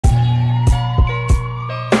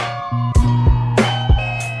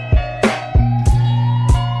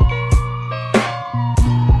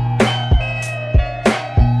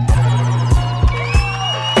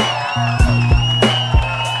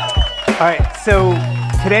So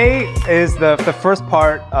today is the first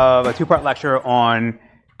part of a two-part lecture on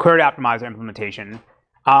query optimizer implementation.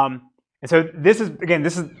 And so this is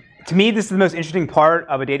to me, this is the most interesting part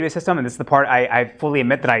of a database system, and this is the part I fully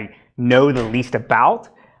admit that I know the least about,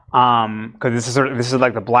 because this is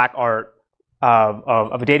like the black art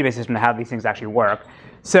of a database system and how these things actually work.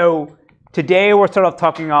 So today we're sort of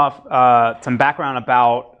talking off some background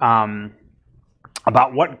about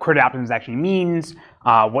what query optimization actually means,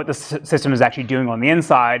 what the system is actually doing on the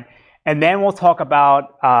inside, and then we'll talk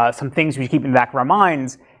about some things we keep in the back of our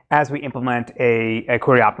minds as we implement a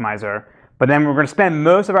query optimizer. But then we're going to spend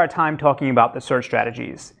most of our time talking about the search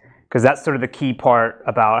strategies, because that's sort of the key part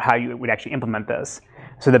about how you would actually implement this.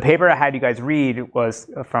 So the paper I had you guys read was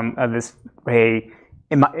from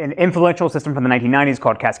an influential system from the 1990s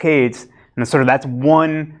called Cascades, and that's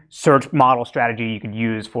one search model strategy you could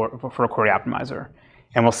use for a query optimizer.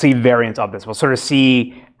 And we'll see variants of this. We'll sort of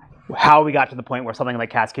see how we got to the point where something like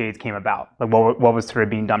Cascades came about, like what was sort of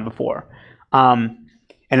being done before.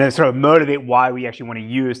 And then sort of motivate why we actually want to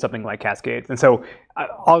use something like Cascades. And so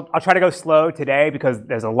I'll try to go slow today because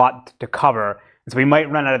there's a lot to cover. And so we might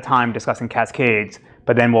run out of time discussing Cascades,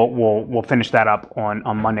 but then we'll finish that up on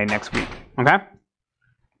Monday next week. Okay?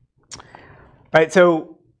 All right,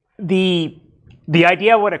 so the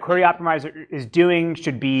idea of what a query optimizer is doing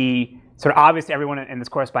should be sort of obvious to everyone in this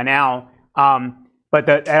course by now. But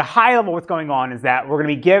at a high level, what's going on is that we're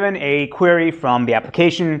going to be given a query from the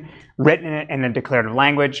application written in a declarative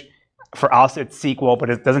language. For us, it's SQL, but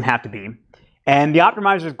it doesn't have to be. And the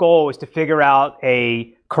optimizer's goal is to figure out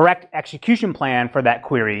a correct execution plan for that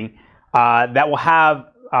query that will have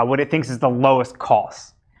what it thinks is the lowest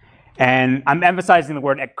cost. And I'm emphasizing the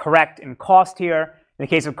word correct and cost here. In the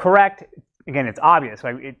case of correct, again, it's obvious.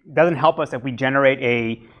 Right? It doesn't help us if we generate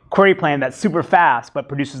a query plan that's super fast but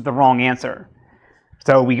produces the wrong answer.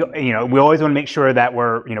 So we always want to make sure that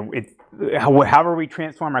we're, however we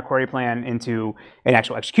transform our query plan into an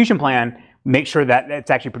actual execution plan, make sure that it's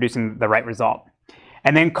actually producing the right result.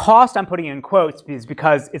 And then cost, I'm putting in quotes, is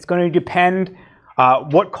because it's going to depend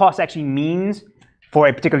what cost actually means for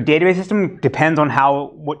a particular database system depends on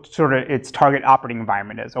what sort of its target operating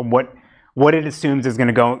environment is, or what it assumes is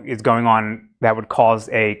going on that would cause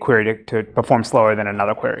a query to perform slower than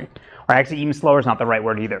another query. Or actually, even slower is not the right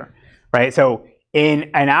word either, right? So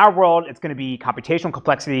in our world, it's going to be computational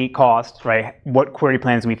complexity cost, right? What query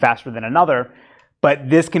plan is going to be faster than another? But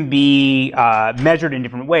this can be measured in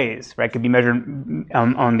different ways, right? It could be measured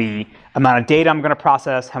on the amount of data I'm going to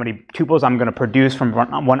process, how many tuples I'm going to produce from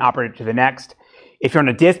one operator to the next. If you're on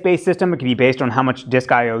a disk-based system, it can be based on how much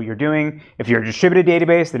disk I/O you're doing. If you're a distributed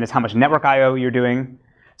database, then it's how much network I/O you're doing.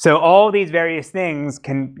 So all these various things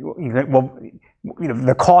can,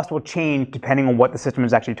 the cost will change depending on what the system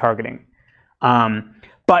is actually targeting.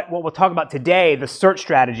 But what we'll talk about today, the search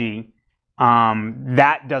strategy,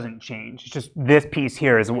 that doesn't change. It's just this piece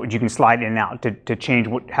here is what you can slide in and out to change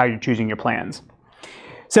how you're choosing your plans.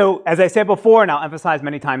 So as I said before, and I'll emphasize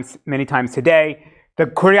many times today, the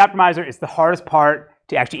query optimizer is the hardest part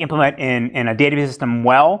to actually implement in a database system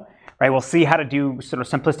well. Right? We'll see how to do sort of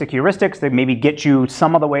simplistic heuristics that maybe get you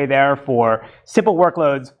some of the way there for simple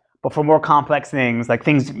workloads, but for more complex things, like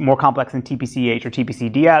things more complex than TPC-H or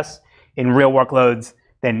TPC-DS in real workloads,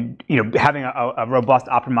 then having a robust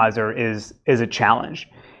optimizer is a challenge.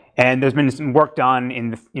 And there's been some work done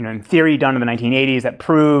in theory done in the 1980s that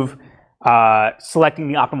prove selecting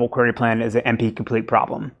the optimal query plan is an NP-complete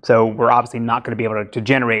problem. So we're obviously not going to be able to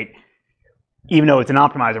generate, even though it's an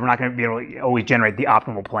optimizer, we're not going to be able to always generate the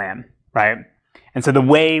optimal plan, right? And so the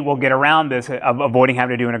way we'll get around this, of avoiding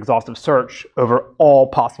having to do an exhaustive search over all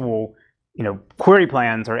possible, query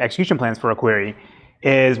plans or execution plans for a query,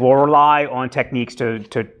 is we'll rely on techniques to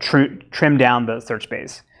trim down the search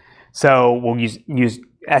space. So we'll use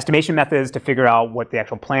estimation methods to figure out what the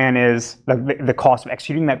actual plan is, the cost of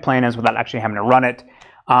executing that plan is without actually having to run it.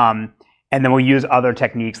 And then we'll use other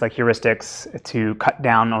techniques like heuristics to cut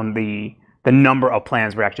down on the number of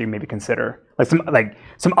plans we actually maybe consider. Like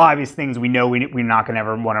some obvious things we know we're not going to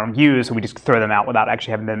ever want to use, so we just throw them out without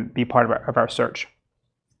actually having them be part of our search.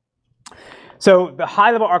 So the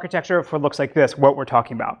high-level architecture looks like this, what we're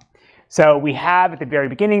talking about. So we have at the very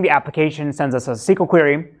beginning, the application sends us a SQL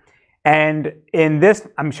query. And in this,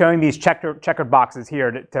 I'm showing these checkered boxes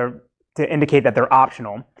here to indicate that they're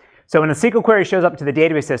optional. So when a SQL query shows up to the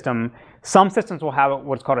database system, some systems will have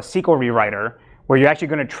what's called a SQL rewriter, where you're actually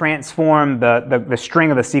going to transform the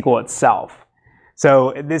string of the SQL itself.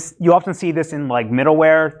 So you often see this in like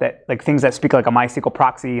middleware, like things that speak like a MySQL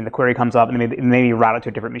proxy, and the query comes up, and maybe route it to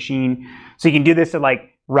a different machine. So you can do this to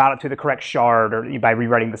like route it to the correct shard, or by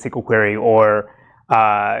rewriting the SQL query, or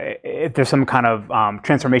if there's some kind of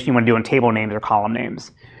transformation you want to do in table names or column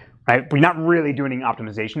names, right? We're not really doing any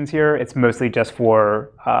optimizations here. It's mostly just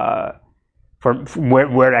for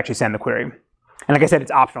where to actually send the query. And like I said,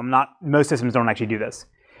 it's optional. Most systems don't actually do this.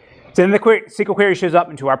 So then the SQL query shows up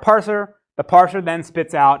into our parser. The parser then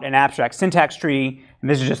spits out an abstract syntax tree, and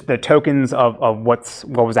this is just the tokens of what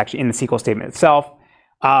was actually in the SQL statement itself.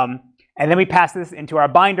 And then we pass this into our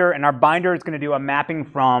binder, and our binder is going to do a mapping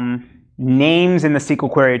from names in the SQL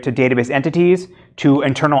query to database entities to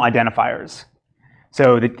internal identifiers.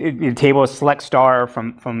 So the table is select star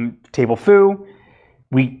from table foo.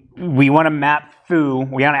 We want to map foo.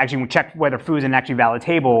 We want to actually check whether foo is an actually valid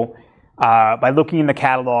table by looking in the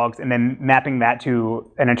catalogs and then mapping that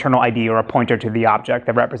to an internal ID or a pointer to the object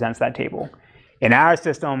that represents that table. In our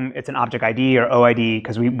system, it's an object ID or OID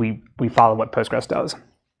because we follow what Postgres does.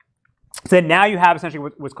 So then now you have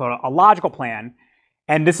essentially what's called a logical plan.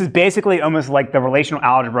 And this is basically almost like the relational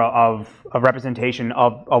algebra of representation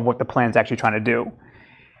of what the plan is actually trying to do.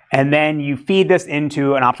 And then you feed this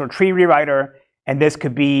into an optional tree rewriter. And this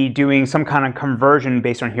could be doing some kind of conversion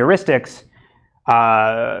based on heuristics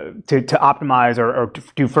to optimize or to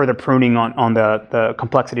do further pruning on the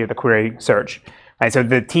complexity of the query search. Right, so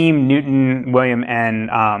the team, Newton, William, and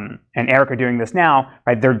Eric are doing this now.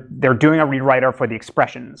 Right, they're doing a rewriter for the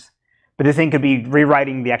expressions. But this thing could be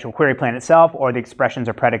rewriting the actual query plan itself or the expressions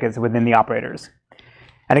or predicates within the operators.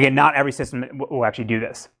 And again, not every system will actually do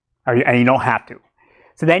this, and you don't have to.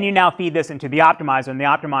 So then you now feed this into the optimizer, and the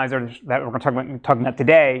optimizer that we're talking about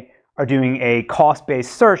today are doing a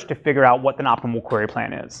cost-based search to figure out what an optimal query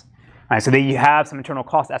plan is. Right, so that you have some internal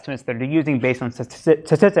cost estimates that they're using based on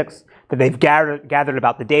statistics that they've gathered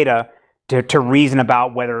about the data to reason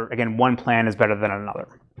about whether, again, one plan is better than another.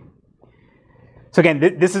 So again,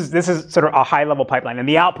 this is sort of a high-level pipeline, and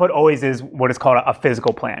the output always is what is called a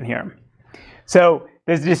physical plan here. So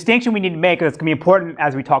there's a distinction we need to make that's going to be important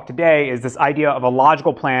as we talk today is this idea of a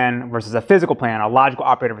logical plan versus a physical plan, a logical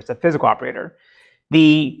operator versus a physical operator.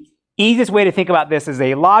 The easiest way to think about this is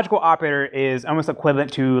a logical operator is almost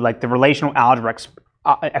equivalent to like the relational algebra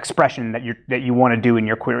expression that you want to do in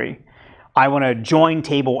your query. I want to join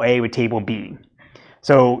table A with table B.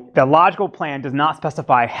 So the logical plan does not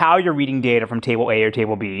specify how you're reading data from table A or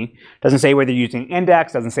table B. Doesn't say whether you're using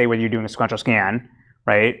index, doesn't say whether you're doing a sequential scan,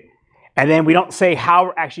 right? And then we don't say how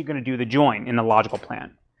we're actually going to do the join in the logical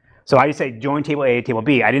plan. So I just say join table A to table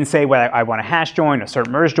B. I didn't say whether I want a hash join, a cert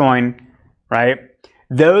merge join, right?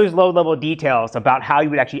 Those low-level details about how you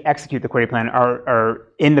would actually execute the query plan are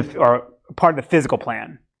part of the physical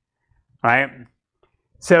plan, right?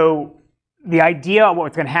 So the idea of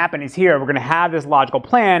what's going to happen is here, we're going to have this logical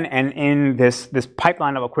plan, and in this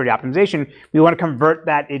pipeline of a query optimization, we want to convert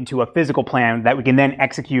that into a physical plan that we can then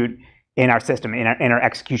execute in our system, in our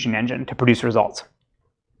execution engine to produce results.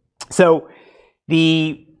 So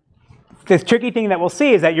this tricky thing that we'll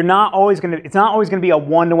see is that it's not always going to be a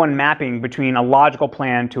one-to-one mapping between a logical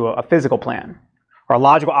plan to a physical plan, or a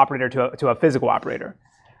logical operator to a physical operator,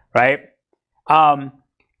 right?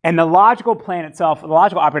 And the logical plan itself, the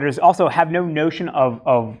logical operators also have no notion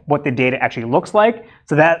of what the data actually looks like.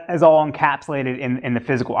 So that is all encapsulated in the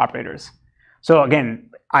physical operators. So again,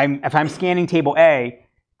 if I'm scanning table A,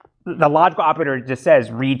 the logical operator just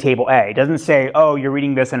says read table A. It doesn't say, oh, you're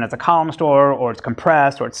reading this and it's a column store, or it's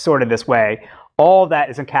compressed, or it's sorted this way. All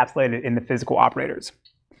that is encapsulated in the physical operators.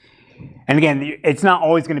 And again, it's not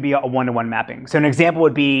always going to be a one-to-one mapping. So an example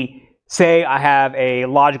would be, say I have a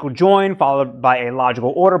logical join followed by a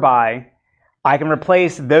logical order by. I can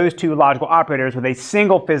replace those two logical operators with a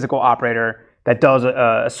single physical operator that does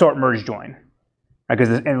a sort merge join. Because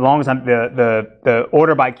as long as the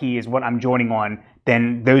order by key is what I'm joining on,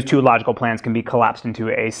 then those two logical plans can be collapsed into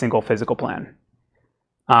a single physical plan.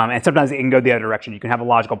 And sometimes it can go the other direction. You can have a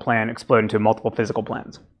logical plan explode into multiple physical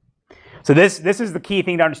plans. So this is the key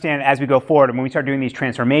thing to understand as we go forward. And when we start doing these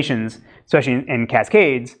transformations, especially in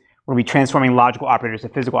cascades, we'll be transforming logical operators to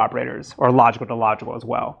physical operators, or logical to logical as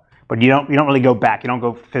well. But you don't really go back. You don't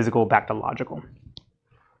go physical back to logical.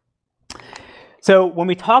 So when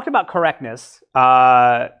we talked about correctness,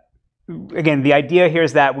 again, the idea here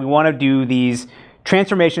is that we want to do these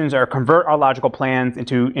transformations or convert our logical plans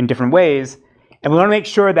in different ways, and we want to make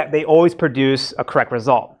sure that they always produce a correct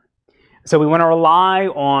result. So we want to rely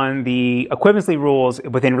on the equivalency rules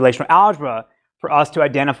within relational algebra for us to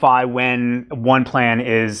identify when one plan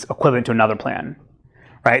is equivalent to another plan,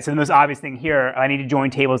 right? So the most obvious thing here, I need to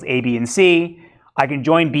join tables A, B, and C. I can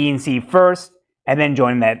join B and C first, and then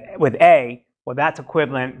join that with A. Well, that's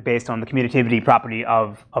equivalent based on the commutativity property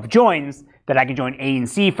of joins, that I can join A and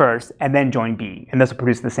C first, and then join B, and this will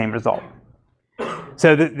produce the same result.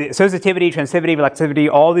 So the associativity, transitivity, reflexivity,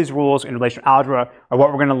 all these rules in relational algebra are what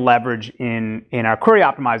we're going to leverage in our query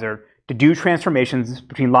optimizer to do transformations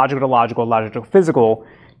between logical to logical, logical to physical,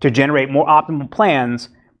 to generate more optimal plans,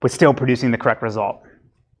 but still producing the correct result.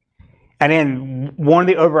 And then one of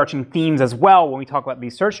the overarching themes as well when we talk about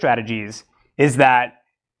these search strategies is that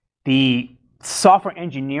the software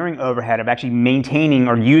engineering overhead of actually maintaining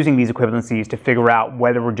or using these equivalencies to figure out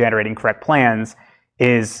whether we're generating correct plans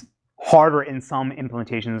is harder in some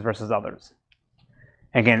implementations versus others.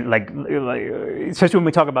 Again, like especially when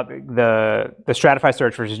we talk about the stratified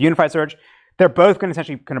search versus unified search, they're both going to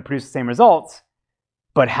essentially produce the same results,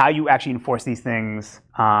 but how you actually enforce these things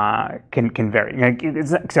can vary.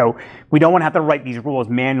 So we don't want to have to write these rules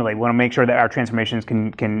manually. We want to make sure that our transformations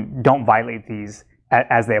don't violate these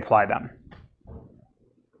as they apply them.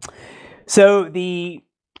 So the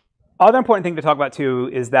other important thing to talk about too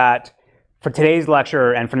is that for today's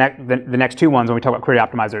lecture and for the next two ones when we talk about query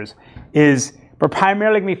optimizers is we're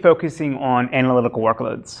primarily going to be focusing on analytical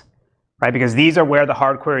workloads, right? Because these are where the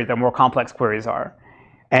hard queries, the more complex queries are.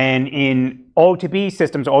 And in OOTP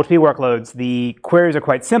systems, OOTP workloads, the queries are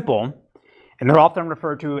quite simple, and they're often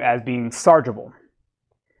referred to as being sargeable,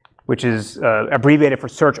 which is abbreviated for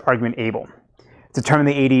search argument able. It's a term in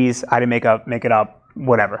the 80s. I didn't make it up,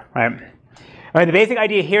 whatever, right? All right, the basic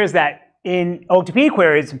idea here is that in OOTP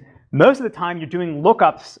queries, most of the time you're doing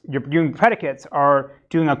lookups, you're doing predicates, or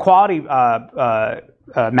doing equality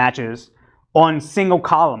matches on single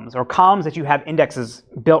columns, or columns that you have indexes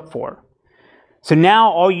built for. So now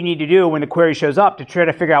all you need to do when the query shows up to try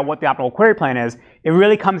to figure out what the optimal query plan is, it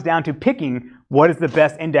really comes down to picking what is the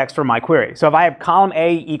best index for my query. So if I have column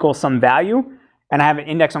A equals some value, and I have an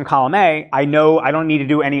index on column A, I know I don't need to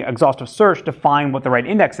do any exhaustive search to find what the right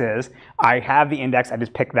index is. I have the index, I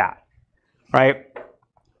just pick that, right?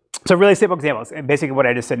 So really simple examples, basically what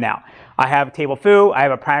I just said now. I have table foo, I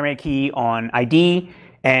have a primary key on ID,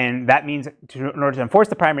 and that means in order to enforce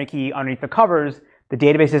the primary key underneath the covers, the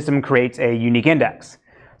database system creates a unique index.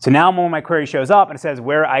 So now when my query shows up and it says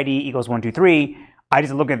where ID equals 1, 2, 3, I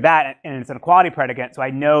just look at that and it's an equality predicate, so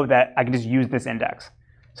I know that I can just use this index.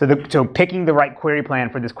 So picking the right query plan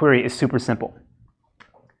for this query is super simple,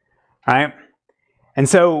 all right? And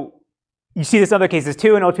so you see this in other cases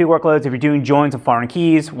too in OOTP workloads. If you're doing joins of foreign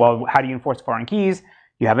keys, well, how do you enforce foreign keys?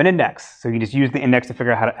 You have an index. So you just use the index to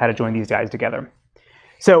figure out how to join these guys together.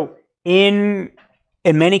 So in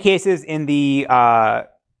many cases in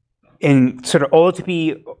sort of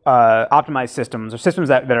OOTP optimized systems or systems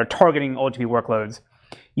that are targeting OOTP workloads,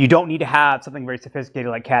 you don't need to have something very sophisticated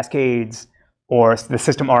like cascades or the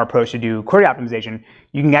system R approach to do query optimization.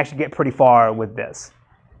 You can actually get pretty far with this,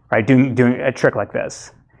 right? Doing a trick like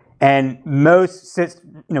this. And most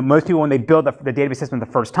people, when they build the database system the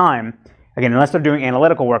first time, again, unless they're doing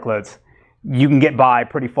analytical workloads, you can get by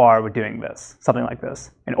pretty far with doing this, something like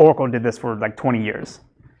this. And Oracle did this for like 20 years,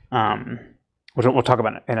 which we'll talk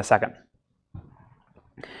about in a second.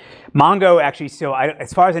 Mongo actually still,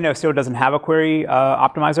 as far as I know, still doesn't have a query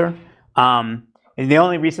optimizer. And they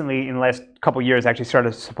only recently, in the last couple of years, actually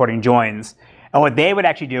started supporting joins. And what they would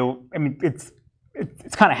actually do, I mean, it's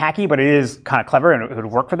kind of hacky, but it is kind of clever, and it would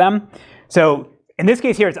work for them. So in this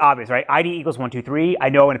case here, it's obvious, right? ID equals 1, 2, 3. I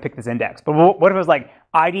know I'm going to pick this index. But what if it was like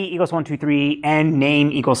ID equals 1, 2, 3, and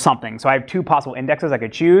name equals something? So I have two possible indexes I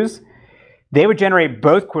could choose. They would generate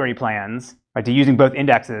both query plans, right, to using both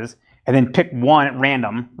indexes, and then pick one at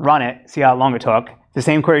random, run it, see how long it took. The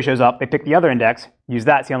same query shows up, they pick the other index, use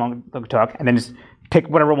that, see how long it took, and then just pick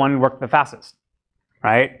whatever one worked the fastest,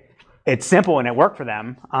 right? It's simple and it worked for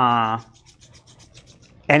them.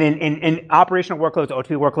 And in operational workloads,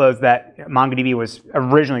 OOTP workloads that MongoDB was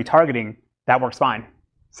originally targeting, that works fine.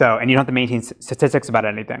 So, and you don't have to maintain statistics about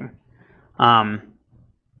anything.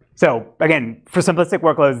 So again, for simplistic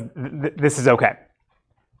workloads, this is okay.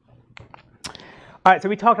 All right, so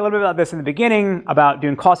we talked a little bit about this in the beginning, about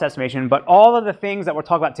doing cost estimation, but all of the things that we're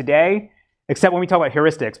talking about today, except when we talk about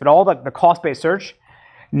heuristics, but all the cost-based search,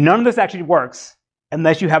 none of this actually works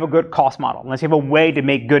unless you have a good cost model, unless you have a way to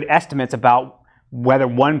make good estimates about whether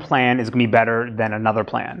one plan is going to be better than another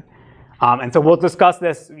plan. And so we'll discuss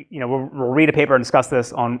this, we'll read a paper and discuss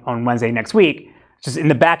this on Wednesday next week. Just in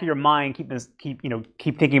the back of your mind,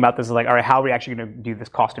 keep thinking about this, like, all right, how are we actually going to do this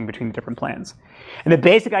costing between the different plans? And the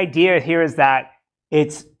basic idea here is that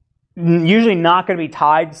it's usually not going to be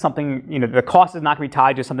tied to something, the cost is not going to be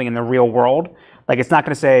tied to something in the real world. Like it's not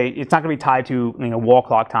going to be tied to wall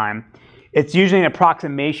clock time. It's usually an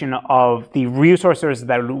approximation of the resources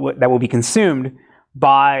that will be consumed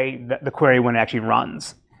by the query when it actually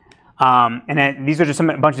runs. And then these are just a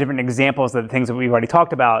bunch of different examples of the things that we've already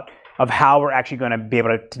talked about of how we're actually going to be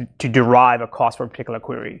able to derive a cost for a particular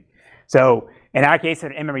query. So in our case,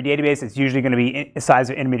 an in-memory database is usually going to be the size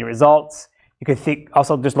of intermediate results. You could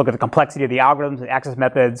also just look at the complexity of the algorithms, the access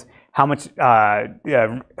methods, how much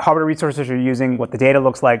hardware resources you're using, what the data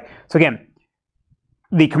looks like. So again,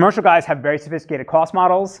 the commercial guys have very sophisticated cost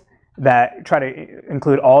models that try to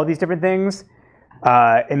include all of these different things.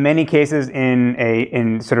 In many cases,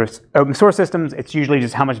 in sort of open source systems, it's usually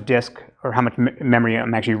just how much disk or how much memory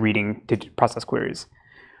I'm actually reading to process queries.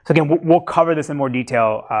 So again, we'll cover this in more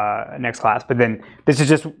detail next class. But then this is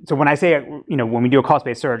just, so when I say, when we do a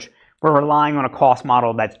cost-based search, we're relying on a cost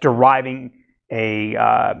model that's deriving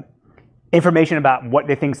information about what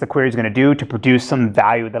they think the query is going to do to produce some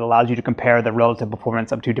value that allows you to compare the relative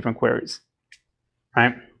performance of two different queries.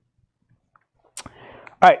 Right?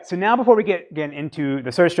 All right, so now before we get into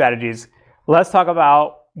the search strategies, let's talk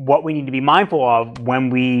about what we need to be mindful of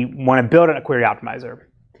when we want to build a query optimizer.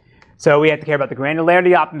 So we have to care about the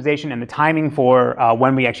granularity optimization and the timing for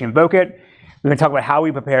when we actually invoke it. We're going to talk about how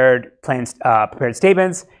we prepared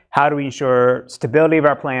statements, how do we ensure stability of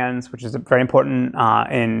our plans, which is very important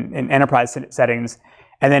in enterprise settings,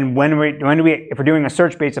 and then if we're doing a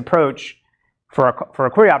search-based approach for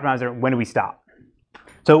a query optimizer, when do we stop?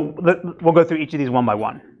 So we'll go through each of these one by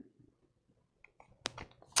one.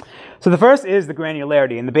 So the first is the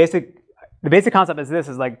granularity, and the basic concept is this: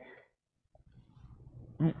 is like,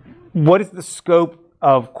 what is the scope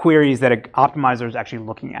of queries that an optimizer is actually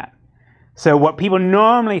looking at? So what people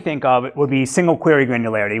normally think of would be single query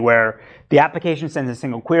granularity, where the application sends a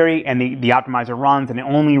single query and the optimizer runs, and it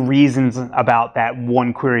only reasons about that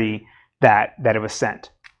one query that it was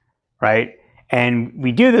sent, right? And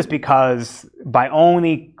we do this because by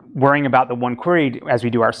only worrying about the one query as we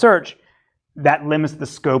do our search, that limits the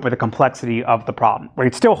scope or the complexity of the problem. Where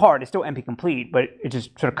it's still hard, it's still NP complete, but it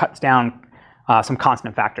just sort of cuts down some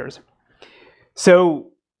constant factors.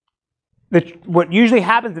 So what usually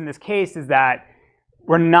happens in this case is that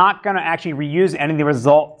we're not going to actually reuse any of the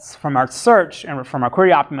results from our search and from our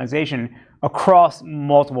query optimization across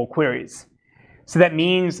multiple queries. So that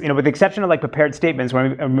means, with the exception of like prepared statements,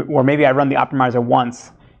 where maybe I run the optimizer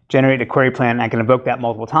once, generate a query plan, and I can invoke that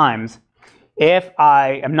multiple times. If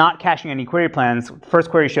I am not caching any query plans, first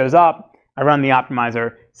query shows up, I run the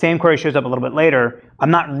optimizer, same query shows up a little bit later,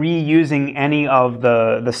 I'm not reusing any of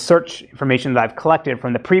the search information that I've collected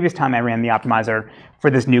from the previous time I ran the optimizer for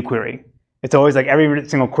this new query. It's always like every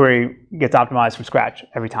single query gets optimized from scratch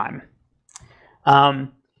every time.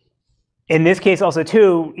 In this case also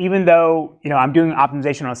too, even though I'm doing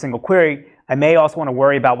optimization on a single query, I may also want to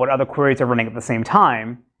worry about what other queries are running at the same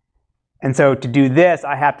time. And so to do this,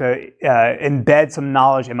 I have to embed some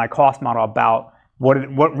knowledge in my cost model about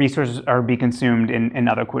what resources are being consumed in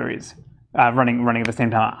other queries running at the same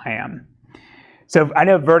time I am. So I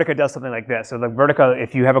know Vertica does something like this. So like Vertica,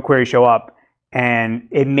 if you have a query show up and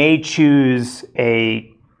it may choose a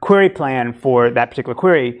query plan for that particular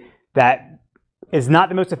query that is not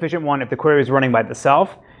the most efficient one if the query is running by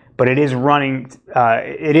itself, but it is running.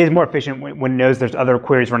 It is more efficient when it knows there's other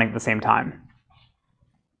queries running at the same time.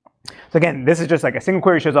 So again, this is just like a single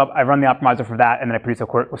query shows up, I run the optimizer for that, and then I produce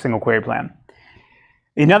a single query plan.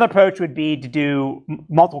 Another approach would be to do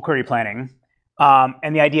multiple query planning.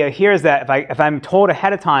 And the idea here is that if I'm told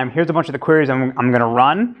ahead of time, here's a bunch of the queries I'm going to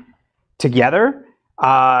run together,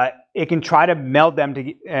 it can try to meld them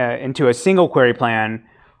into a single query plan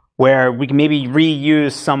where we can maybe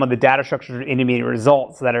reuse some of the data structured intermediate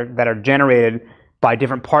results that are generated by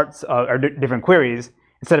different parts or different queries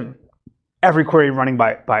instead of every query running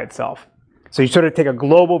by itself. So you sort of take a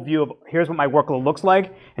global view of here's what my workload looks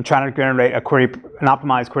like and try to generate an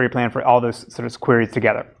optimized query plan for all those sort of queries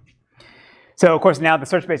together. So of course now the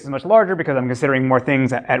search space is much larger because I'm considering more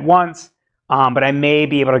things at once, but I may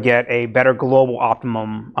be able to get a better global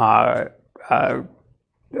optimum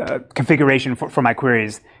configuration for my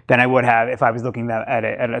queries than I would have if I was looking at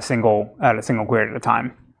a single query at a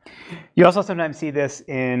time. You also sometimes see this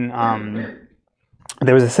in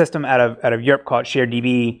there was a system out of Europe called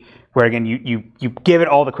ShareDB, where again you give it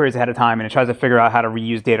all the queries ahead of time and it tries to figure out how to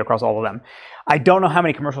reuse data across all of them. I don't know how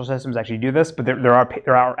many commercial systems actually do this, but there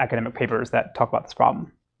are academic papers that talk about this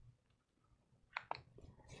problem.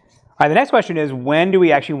 All right, the next question is, when do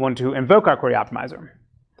we actually want to invoke our query optimizer?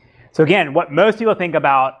 So again, what most people think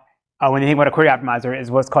about when they think about a query optimizer is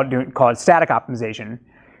what's called static optimization.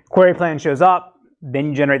 Query plan shows up, then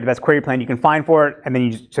you generate the best query plan you can find for it, and then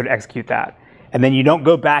you just sort of execute that. And then you don't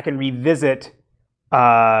go back and revisit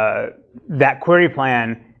that query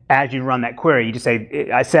plan as you run that query. You just say,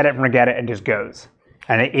 I set it, forget it, and it just goes.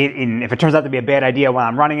 And if it turns out to be a bad idea while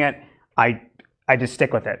I'm running it, I just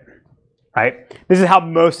stick with it. right? This is how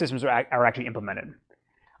most systems are actually implemented.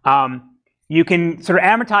 You can sort of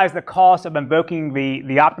amortize the cost of invoking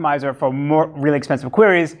the optimizer for more really expensive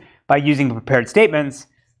queries by using prepared statements,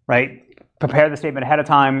 right? Prepare the statement ahead of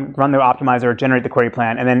time, run the optimizer, generate the query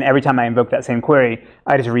plan, and then every time I invoke that same query,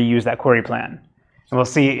 I just reuse that query plan. And we'll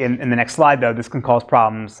see in the next slide, though, this can cause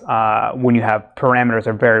problems when you have parameters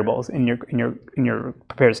or variables in your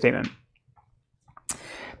prepared statement.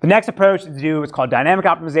 The next approach to do is called dynamic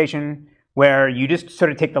optimization, where you just sort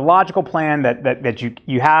of take the logical plan that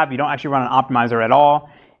you have. You don't actually run an optimizer at all.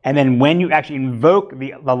 And then when you actually invoke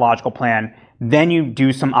the logical plan, then you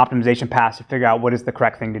do some optimization pass to figure out what is the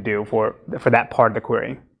correct thing to do for that part of the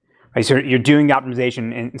query. Right? So you're doing the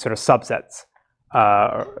optimization in sort of subsets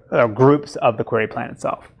or groups of the query plan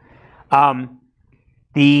itself. As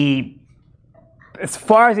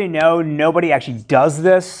far as I know, nobody actually does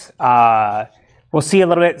this. We'll see a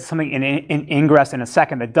little bit something in Ingress in a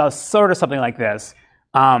second that does sort of something like this.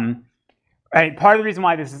 And part of the reason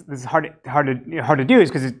why this is hard to do is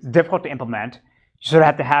because it's difficult to implement. You sort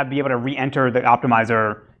of have to be able to re-enter the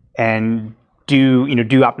optimizer and do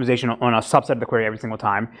optimization on a subset of the query every single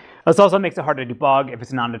time. This also makes it hard to debug if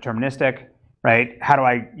it's non-deterministic, right? How do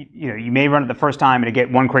you may run it the first time and you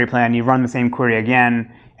get one query plan, you run the same query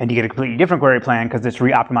again, and you get a completely different query plan because it's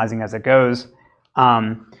re-optimizing as it goes.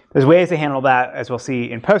 There's ways to handle that, as we'll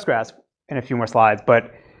see in Postgres in a few more slides.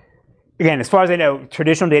 But again, as far as I know,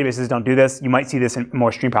 traditional databases don't do this. You might see this in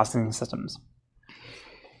more stream processing systems.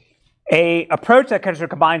 An approach that kind of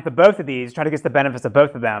combines the both of these, try to get the benefits of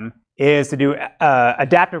both of them, is to do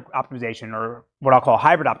adaptive optimization, or what I'll call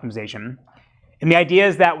hybrid optimization. And the idea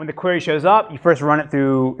is that when the query shows up, you first run it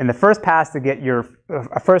through in the first pass to get your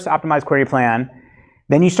first optimized query plan.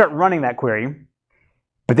 Then you start running that query.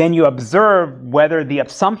 But then you observe whether the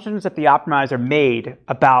assumptions that the optimizer made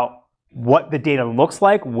about what the data looks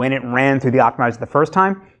like when it ran through the optimizer the first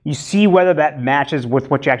time, you see whether that matches with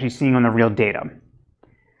what you're actually seeing on the real data.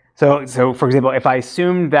 So for example, if I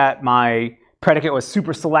assumed that my predicate was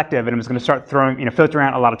super selective and it was going to start filtering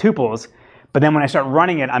out a lot of tuples, but then when I start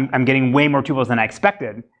running it, I'm getting way more tuples than I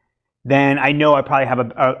expected, then I know I probably have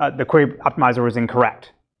the query optimizer was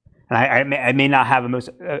incorrect. And I may not have the most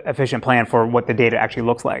efficient plan for what the data actually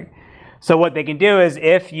looks like. So what they can do is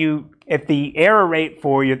if the error rate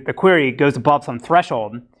for the query goes above some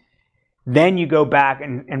threshold, then you go back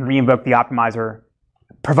and re-invoke the optimizer,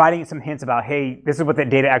 providing some hints about, hey, this is what the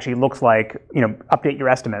data actually looks like, update your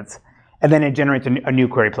estimates, and then it generates a new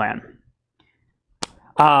query plan.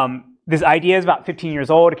 This idea is about 15 years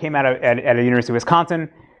old. It came out at a University of Wisconsin.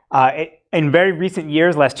 In very recent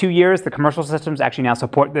years, last 2 years, the commercial systems actually now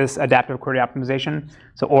support this adaptive query optimization.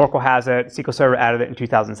 So Oracle has it, SQL Server added it in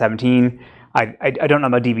 2017. I don't know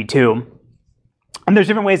about DB2. And there's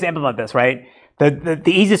different ways to implement this, right? The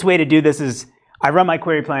easiest way to do this is I run my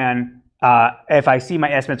query plan. If I see my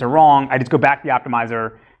estimates are wrong, I just go back to the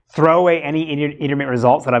optimizer, throw away any intermediate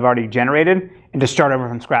results that I've already generated, and just start over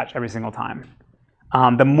from scratch every single time.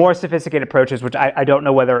 The more sophisticated approaches, which I don't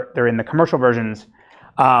know whether they're in the commercial versions,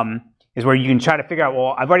 is where you can try to figure out,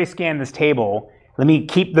 well, I've already scanned this table. Let me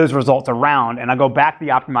keep those results around, and I'll go back to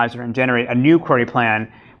the optimizer and generate a new query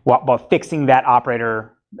plan while fixing that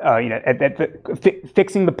operator,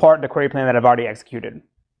 fixing the part of the query plan that I've already executed,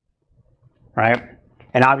 right?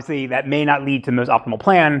 And obviously, that may not lead to the most optimal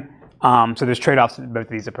plan, so there's trade-offs in both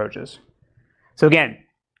of these approaches. So again,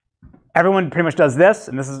 everyone pretty much does this,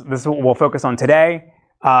 and this is what we'll focus on today.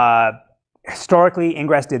 Historically,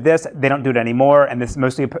 Ingress did this. They don't do it anymore, and this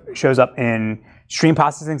mostly shows up in stream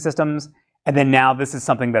processing systems. And then now this is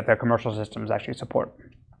something that the commercial systems actually support.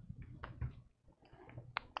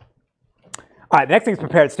 All right, the next thing is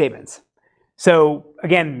prepared statements. So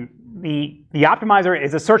again, the optimizer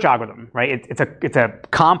is a search algorithm, right? It's a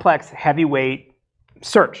complex, heavyweight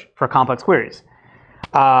search for complex queries.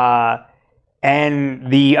 And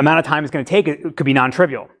the amount of time it's going to take it could be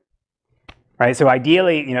non-trivial. Right, so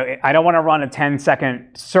ideally, I don't want to run a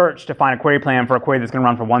 10-second search to find a query plan for a query that's going to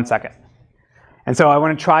run for 1 second. And so I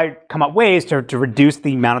want to come up ways to reduce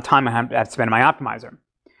the amount of time I have to spend on my optimizer.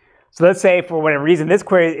 So let's say for whatever reason, this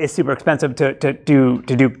query is super expensive to do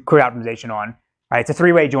query optimization on. Right, it's a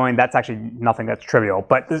three-way join. That's actually nothing that's trivial,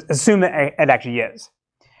 but assume that it actually is.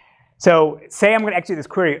 So say I'm going to execute this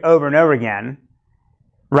query over and over again.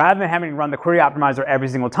 Rather than having to run the query optimizer every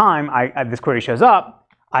single time this query shows up,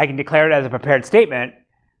 I can declare it as a prepared statement,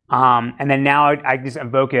 and then now I just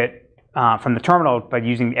invoke it from the terminal by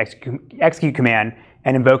using the execute command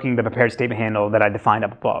and invoking the prepared statement handle that I defined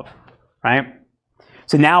up above, right?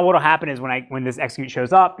 So now what will happen is when this execute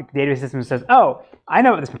shows up, the database system says, oh, I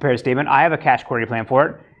know this prepared statement. I have a cache query plan for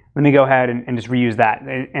it. let me go ahead and just reuse that,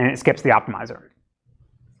 and it skips the optimizer.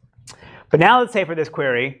 But now let's say for this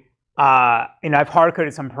query, I've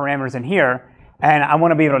hard-coded some parameters in here, and I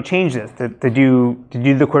want to be able to change this to do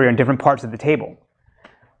the query on different parts of the table.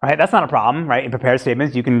 Right? That's not a problem, right? In prepared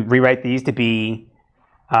statements, you can rewrite these to be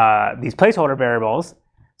these placeholder variables.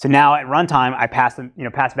 So now at runtime, I pass them,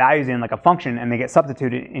 pass values in like a function, and they get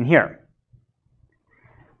substituted in here.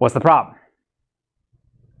 What's the problem?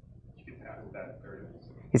 You can pass bad variables.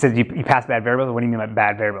 He says you pass bad variables. What do you mean by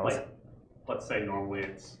bad variables? Like, let's say normally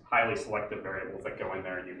it's highly selective variables that go in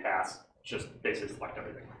there, and you pass just basically select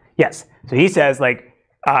everything. Yes. So he says like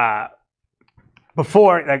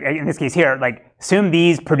before, like in this case here, like assume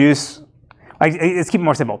these produce. Like, let's keep it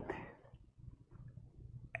more simple.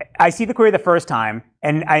 I see the query the first time,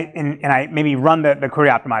 and I maybe run the query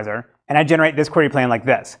optimizer, and I generate this query plan like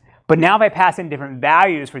this. But now if I pass in different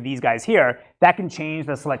values for these guys here, that can change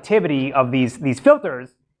the selectivity of these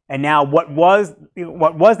filters. And now what was the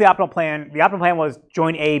optimal plan? The optimal plan was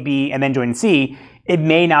join A, B, and then join C. It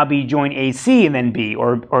may now be join A, C, and then B,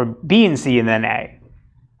 or B and C, and then A.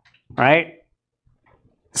 Right?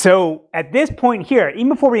 So at this point here, even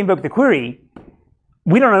before we invoke the query,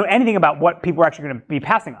 we don't know anything about what people are actually going to be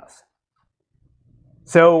passing us.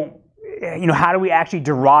 So, how do we actually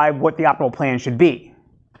derive what the optimal plan should be?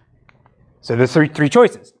 So there's three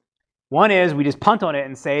choices. One is we just punt on it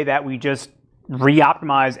and say that we just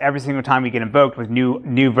re-optimize every single time we get invoked with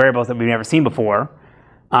new variables that we've never seen before.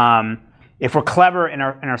 If we're clever in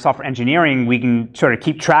our software engineering, we can sort of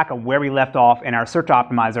keep track of where we left off in our search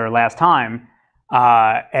optimizer last time,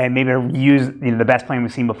 and maybe use the best plan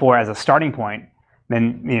we've seen before as a starting point.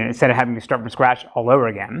 Then instead of having to start from scratch all over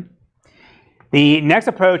again. The next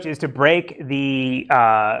approach is to break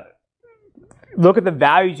look at the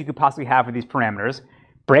values you could possibly have for these parameters,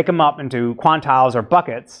 break them up into quantiles or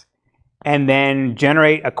buckets, and then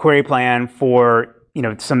generate a query plan for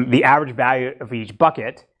the average value of each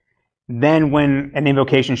bucket. Then when an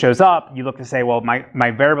invocation shows up, you look to say, well,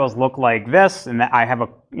 my variables look like this, and that I have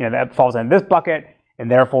that falls in this bucket, and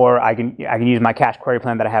therefore I can use my cache query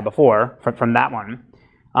plan that I had before from that one.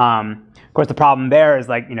 Of course, the problem there is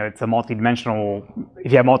it's a multi-dimensional.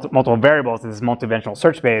 If you have multiple variables, this is multi-dimensional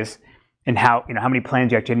search space, and how many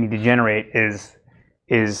plans you actually need to generate is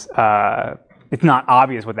it's not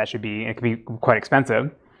obvious what that should be. It can be quite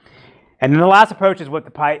expensive. And then the last approach is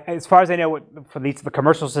as far as I know, for the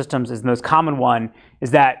commercial systems is the most common one,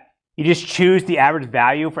 is that you just choose the average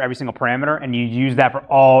value for every single parameter, and you use that for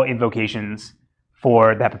all invocations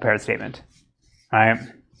for that prepared statement. All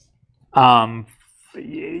right.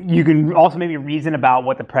 You can also maybe reason about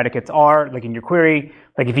what the predicates are, like in your query.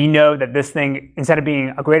 Like if you know that this thing, instead of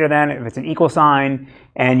being a greater than, if it's an equal sign,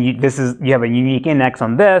 and you have a unique index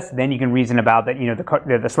on this, then you can reason about that.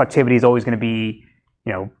 The selectivity is always going to be,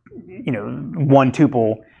 one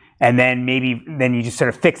tuple, and then you just sort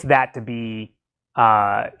of fix that to be,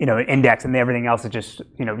 an index, and everything else is just,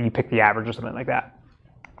 you pick the average or something like that.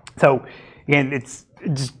 So again, it's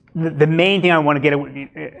just. The main thing I want to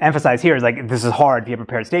emphasize here is this is hard if you have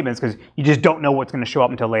prepared statements because you just don't know what's going to show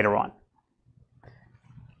up until later on.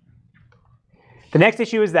 The next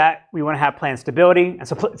issue is that we want to have plan stability. And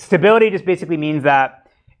so stability just basically means that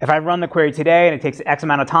if I run the query today and it takes X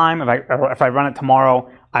amount of time, if I run it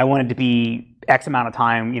tomorrow, I want it to be X amount of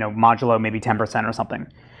time, modulo maybe 10% or something.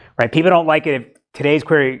 Right? People don't like it if today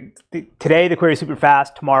the query is super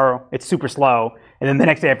fast, tomorrow it's super slow, and then the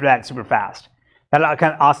next day after that it's super fast. That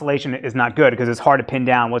kind of oscillation is not good because it's hard to pin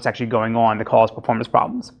down what's actually going on that cause performance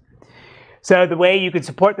problems. So the way you can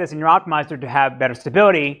support this in your optimizer to have better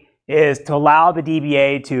stability is to allow the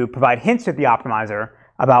DBA to provide hints to the optimizer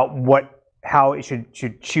about how it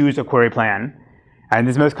should choose a query plan. And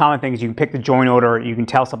the most common thing is you can pick the join order, you can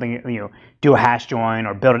tell something, do a hash join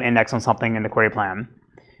or build an index on something in the query plan.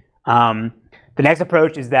 The next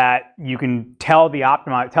approach is that you can tell the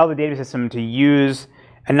data system to use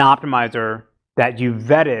an optimizer that you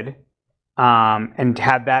vetted and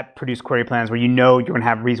have that produce query plans where you're going to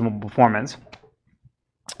have reasonable performance.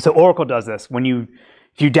 So Oracle does this.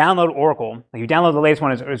 If you download Oracle, you download the latest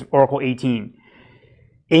one is Oracle 18.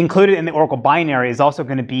 Included in the Oracle binary is also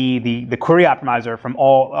going to be the query optimizer from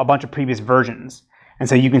a bunch of previous versions. And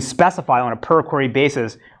so you can specify on a per query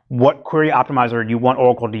basis what query optimizer you want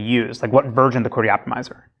Oracle to use, like what version of the query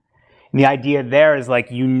optimizer. And the idea there is that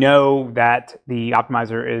the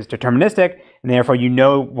optimizer is deterministic, and therefore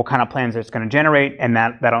what kind of plans it's going to generate, and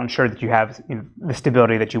that'll ensure that you have the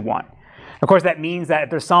stability that you want. Of course, that means that if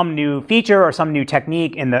there's some new feature or some new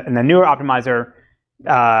technique in the newer optimizer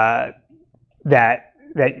that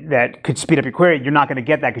could speed up your query, you're not going to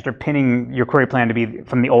get that because you're pinning your query plan to be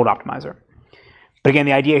from the old optimizer. But again,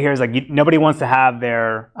 the idea here is like nobody wants to have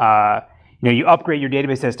their, you upgrade your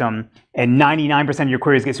database system and 99% of your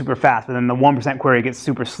queries get super fast, but then the 1% query gets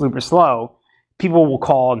super slow. People will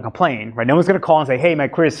call and complain, right? No one's going to call and say, hey, my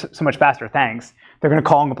query is so much faster, thanks. They're going to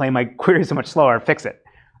call and complain, my query is so much slower, fix it,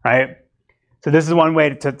 right? So this is one way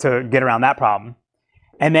to get around that problem.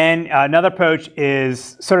 And then another approach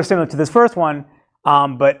is sort of similar to this first one,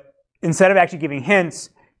 but instead of actually giving hints,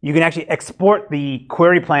 you can actually export the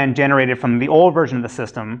query plan generated from the old version of the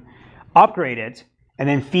system, upgrade it, and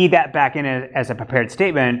then feed that back in as a prepared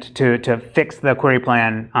statement to fix the query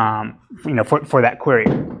plan for that query.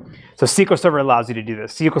 So SQL Server allows you to do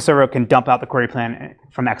this. SQL Server can dump out the query plan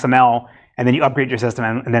from XML, and then you upgrade your system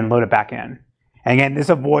and then load it back in. And again, this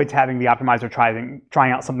avoids having the optimizer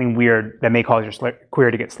trying out something weird that may cause your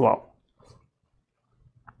query to get slow.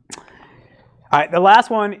 All right, the last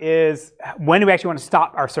one is when do we actually want to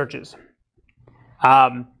stop our searches?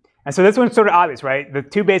 And so this one's sort of obvious, right? The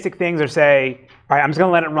two basic things are say, all right, I'm just going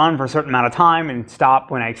to let it run for a certain amount of time and stop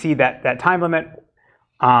when I exceed that time limit.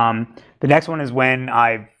 The next one is when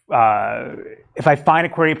if I find a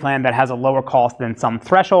query plan that has a lower cost than some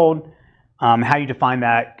threshold, how you define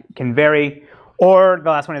that can vary. Or the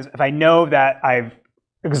last one is if I know that I've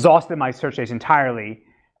exhausted my search days entirely,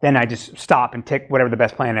 then I just stop and tick whatever the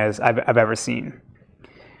best plan is I've ever seen.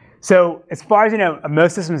 So as far as you know,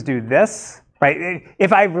 most systems do this, right?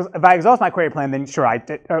 If I exhaust my query plan, then sure,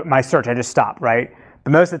 my search, I just stop, right?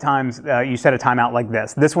 But most of the times, you set a timeout like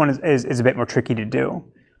this. This one is a bit more tricky to do.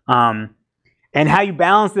 And how you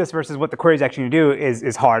balance this versus what the query is actually going to do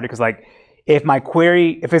is hard, because like if it's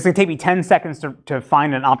going to take me 10 seconds to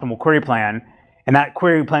find an optimal query plan, and that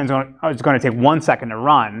query plan is going to take 1 second to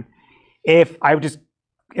run, if I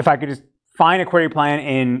could just find a query plan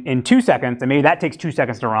in 2 seconds, and maybe that takes 2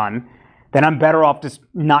 seconds to run, then I'm better off just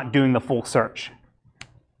not doing the full search.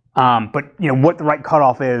 But what the right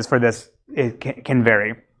cutoff is for this can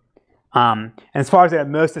vary. And as far as that,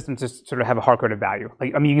 most systems just sort of have a hard-coded value.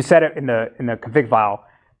 Like, I mean, you can set it in the config file,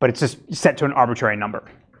 but it's just set to an arbitrary number.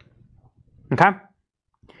 Okay.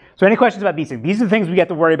 So any questions about these things? These are the things we have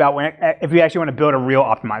to worry about if we actually want to build a real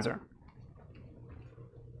optimizer.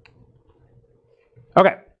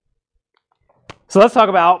 Okay. So let's talk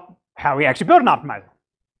about how we actually build an optimizer.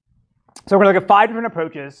 So we're going to look at 5 different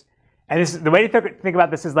approaches. And the way to think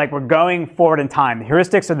about this is like we're going forward in time. The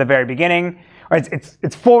heuristics are the very beginning. Or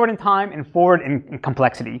it's forward in time and forward in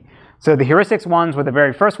complexity. So the heuristics ones were the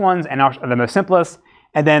very first ones and are the most simplest.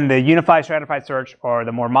 And then the unified stratified search are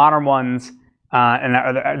the more modern ones.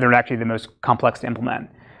 And they're actually the most complex to implement.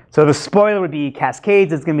 So the spoiler would be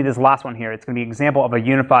cascades. It's going to be this last one here. It's going to be an example of a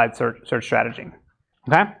unified search strategy.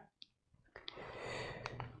 Okay?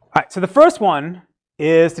 All right, so the first one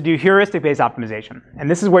is to do heuristic-based optimization. And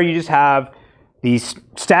this is where you just have these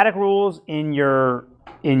static rules in your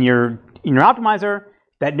optimizer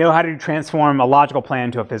that know how to transform a logical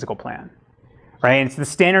plan to a physical plan. Right? And it's the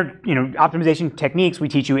standard optimization techniques we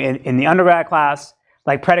teach you in the undergrad class,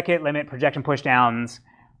 like predicate, limit, projection pushdowns,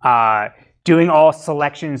 doing all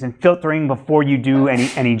selections and filtering before you do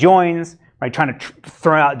any joins, right? Trying to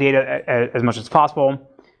throw out data as much as possible.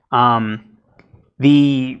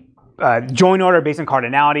 The join order based on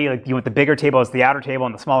cardinality, like you want the bigger table as the outer table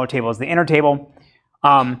and the smaller table as the inner table.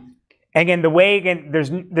 Again,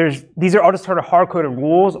 these are all just sort of hard-coded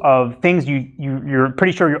rules of things you're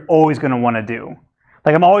pretty sure you're always going to want to do.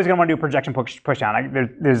 Like I'm always going to want to do projection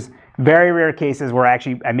pushdown. There's very rare cases where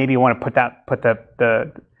I maybe want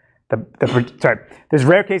to there's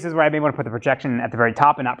rare cases where I may want to put the projection at the very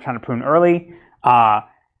top and not trying to prune early.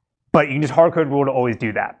 But you can just hard-code rule to always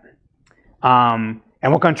do that.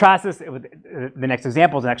 And we'll contrast this with the next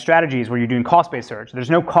examples, the next strategies where you're doing cost-based search. There's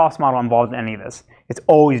no cost model involved in any of this. It's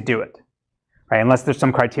always do it, right? Unless there's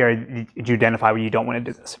some criteria that you identify where you don't want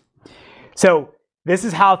to do this. So this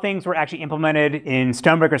is how things were actually implemented in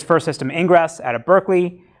Stonebreaker's first system, Ingress, out of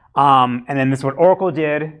Berkeley. And then this is what Oracle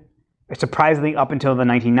did, surprisingly up until the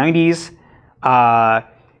 1990s.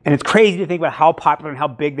 And it's crazy to think about how popular and how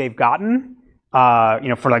big they've gotten,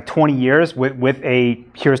 for like 20 years with a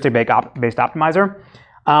heuristic-based optimizer.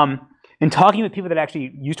 And talking with people that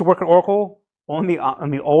actually used to work at Oracle on the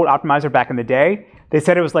old optimizer back in the day, they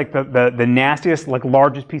said it was like the nastiest, like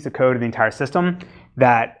largest piece of code in the entire system.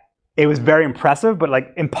 That it was very impressive, but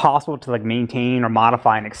like impossible to like maintain or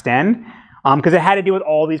modify and extend, because it had to deal with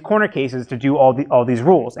all these corner cases to do all these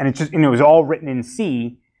rules, and it's just it was all written in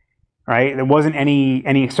C, right? There wasn't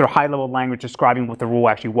any sort of high-level language describing what the rule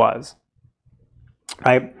actually was.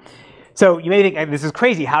 Right, so you may think hey, this is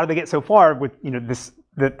crazy. How did they get so far with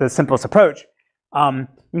the simplest approach? You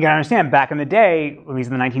got to understand, back in the day, at least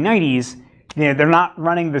in the 1990s, they're not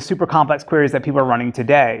running the super complex queries that people are running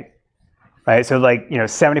today, right? So like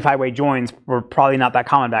 75-way joins were probably not that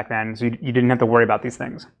common back then, so you didn't have to worry about these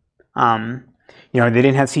things. They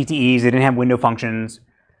didn't have CTEs, they didn't have window functions.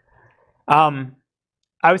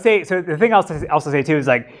 I would say, so the thing I'll also say too is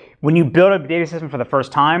like, when you build a data system for the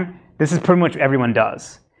first time, this is pretty much what everyone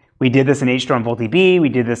does. We did this in HStorm VoltDB, we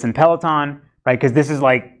did this in Peloton, right? Because this is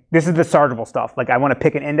the chargeable stuff. Like I want to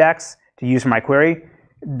pick an index to use for my query.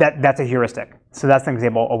 That's a heuristic. So that's an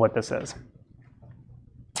example of what this is.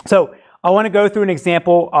 So I want to go through an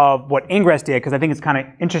example of what Ingress did, because I think it's kind of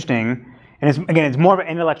interesting. And it's more of an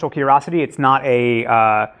intellectual curiosity. It's not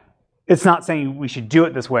saying we should do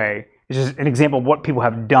it this way. It's just an example of what people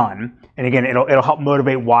have done. And again, it'll help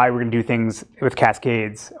motivate why we're going to do things with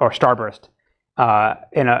Cascades or Starburst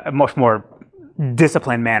in a much more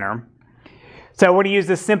disciplined manner. So we're going to use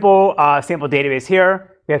this simple sample database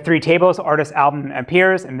here. We have 3 tables: artist, album, and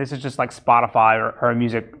peers. And this is just like Spotify or a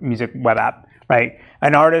music web app, right?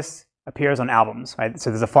 An artist appears on albums, right? So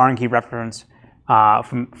there's a foreign key reference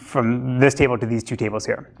from this table to these 2 tables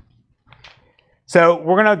here. So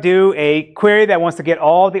we're going to do a query that wants to get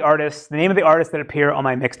all the artists, the name of the artists that appear on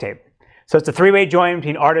my mixtape. So it's a 3-way join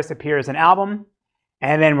between artist, appears, and album.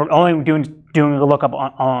 And then we're only doing a lookup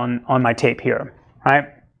on my tape here, right?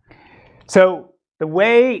 So the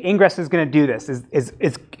way Ingress is going to do this is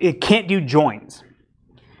it can't do joins,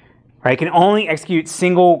 right? It can only execute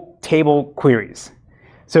single table queries.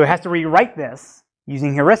 So it has to rewrite this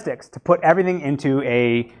using heuristics to put everything into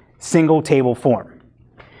a single table form.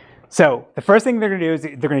 So the first thing they're going to do is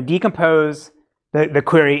they're going to decompose the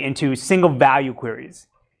query into single value queries,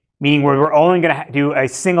 meaning we're only going to do a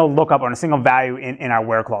single lookup on a single value in our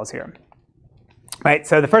where clause here. Right?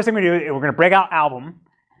 So the first thing we do is we're going to break out album,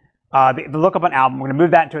 the lookup on album. We're going to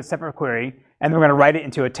move that into a separate query, and then we're going to write it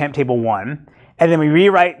into a temp table 1. And then we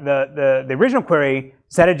rewrite the original query.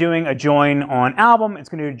 Instead of doing a join on album, it's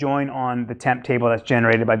going to do a join on the temp table that's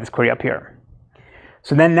generated by this query up here.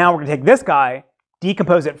 So then now we're going to take this guy,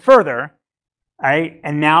 decompose it further, all right,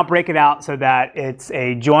 and now break it out so that it's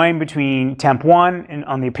a join between temp 1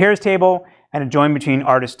 on the appears table and a join between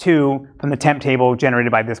artist 2 from the temp table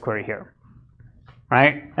generated by this query here,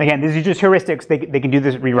 right? Again, these are just heuristics. They can do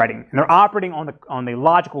this rewriting, and they're operating on the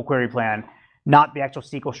logical query plan, not the actual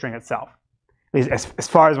SQL string itself, at least as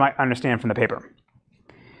far as I understand from the paper.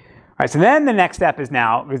 All right, so then the next step is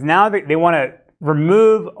now they want to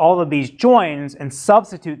remove all of these joins and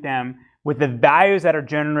substitute them with the values that are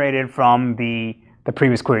generated from the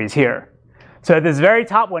previous queries here. So this very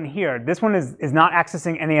top one here, this one is not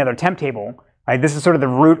accessing any other temp table, right? This is sort of the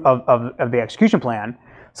root of the execution plan.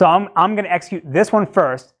 So I'm going to execute this one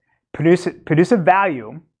first, produce a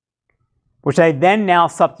value, which I then now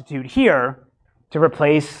substitute here to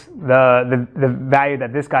replace the value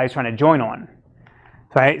that this guy is trying to join on.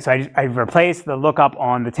 Right? So I replace the lookup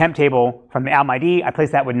on the temp table from the album ID. I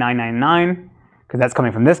place that with 999 because that's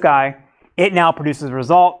coming from this guy. It now produces a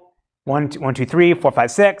result, 1, 2, 3, 4,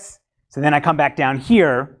 5, 6. So then I come back down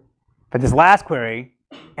here for this last query,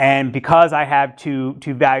 and because I have two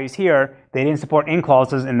values here, they didn't support in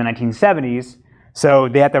clauses in the 1970s, so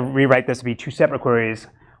they have to rewrite this to be 2 separate queries,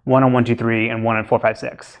 1 on 1, 2, 3, and 1 on 4, 5,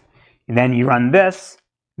 6. And then you run this,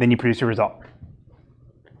 then you produce a result,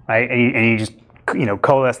 right? And you just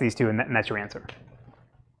coalesce these 2, and that's your answer.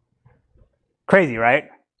 Crazy, right?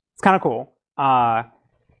 It's kind of cool.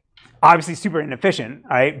 Obviously super inefficient,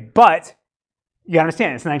 right? But you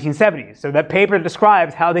understand, it's the 1970s. So that paper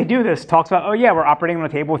describes how they do this, talks about, oh yeah, we're operating on a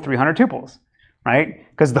table with 300 tuples, right?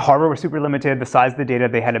 Because the hardware was super limited, the size of the data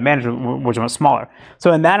they had to manage was much smaller.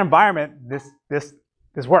 So in that environment, this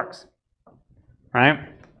works, right?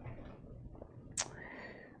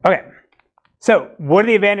 Okay, so what are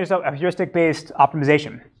the advantages of heuristic-based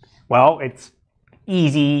optimization? Well, it's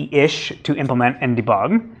easy-ish to implement and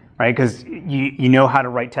debug, right? Because you know how to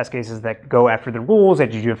write test cases that go after the rules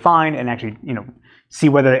that you define and actually see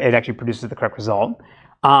whether it actually produces the correct result.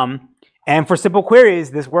 And for simple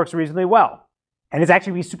queries, this works reasonably well. And it's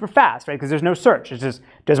actually super fast, right? Because there's no search. It's just,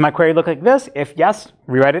 does my query look like this? If yes,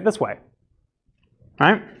 rewrite it this way,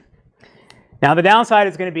 right? Now the downside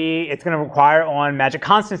is going to be it's going to require on magic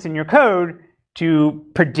constants in your code to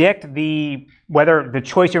predict whether the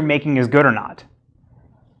choice you're making is good or not,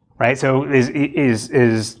 right? So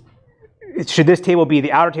should this table be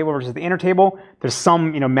the outer table versus the inner table? There's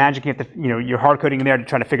some magic you have to you're hard coding in there to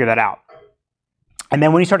try to figure that out. And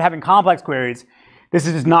then when you start having complex queries, this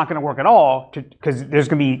is just not going to work at all because there's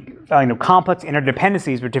going to be complex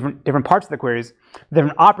interdependencies with different parts of the queries,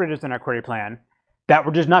 different operators in our query plan that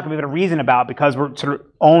we're just not going to be able to reason about because we're sort of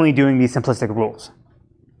only doing these simplistic rules.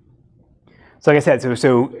 So like I said,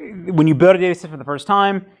 so when you build a database system for the first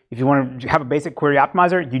time, if you want to have a basic query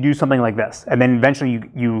optimizer, you do something like this, and then eventually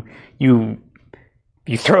you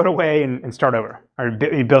throw it away and start over, or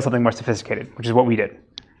you build something more sophisticated, which is what we did.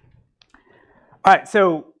 All right,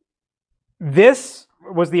 so this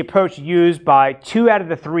was the approach used by 2 out of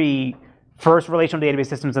the 3 first relational database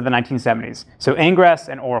systems of the 1970s, so Ingress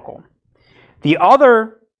and Oracle. The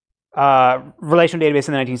other relational database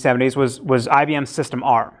in the 1970s was IBM's System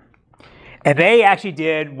R. And they actually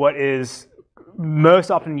did what is most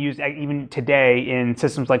often used even today in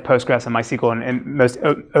systems like Postgres and MySQL and most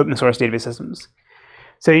open source database systems.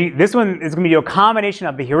 So this one is going to be a combination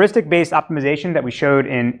of the heuristic-based optimization that we showed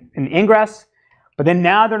in Ingress, but then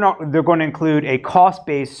now they're going to include a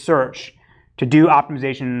cost-based search to do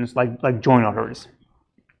optimizations like join orders.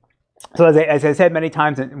 So as I said many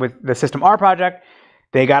times with the System R project,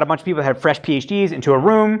 they got a bunch of people that had fresh PhDs into a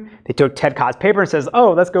room. They took Ted Cott's paper and says,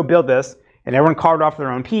 oh, let's go build this. And everyone carved off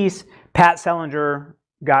their own piece. Pat Selinger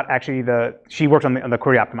got actually she worked on the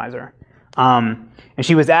query optimizer. And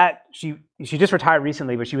she just retired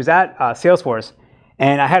recently, but she was at Salesforce.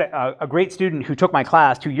 And I had a great student who took my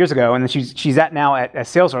class 2 years ago, and then she's now at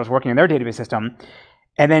Salesforce working on their database system.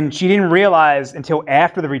 And then she didn't realize until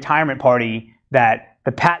after the retirement party that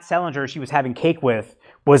the Pat Selinger she was having cake with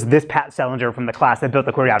was this Pat Selinger from the class that built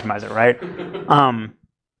the query optimizer, right?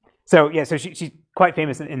 So she's quite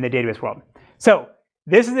famous in the database world. So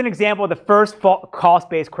this is an example of the first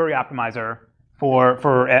cost-based query optimizer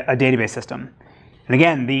for a database system. And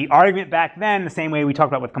again, the argument back then, the same way we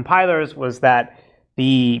talked about with compilers, was that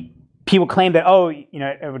the people claimed that,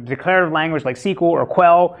 a declarative language like SQL or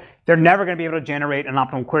Quell, they're never going to be able to generate an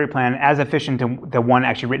optimal query plan as efficient as the one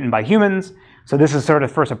actually written by humans. So this is sort of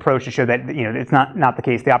the first approach to show that it's not the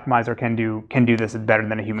case. The optimizer can do this better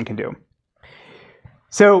than a human can do.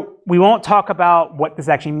 So we won't talk about what this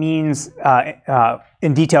actually means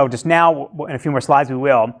in detail just now. In a few more slides we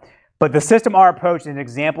will. But the System R approach is an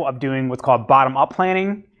example of doing what's called bottom-up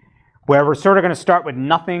planning, where we're sort of going to start with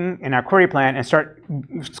nothing in our query plan and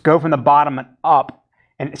go from the bottom up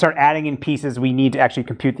and start adding in pieces we need to actually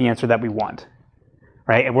compute the answer that we want,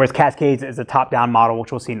 right? And whereas Cascades is a top-down model,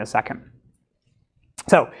 which we'll see in a second.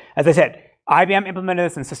 So as I said, IBM implemented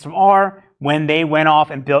this in System R when they went off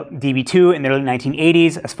and built DB2 in the early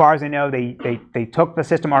 1980s. As far as I know, they took the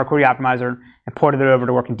System R query optimizer and ported it over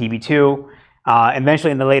to work in DB2.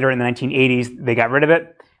 Eventually, later in the 1980s, they got rid of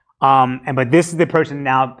it. But this is the approach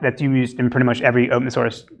now that's used in pretty much every open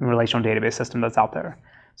source relational database system that's out there.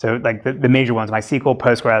 So like the major ones, MySQL,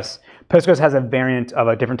 Postgres. Postgres has a variant of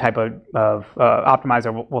a different type of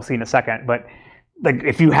optimizer we'll see in a second. But like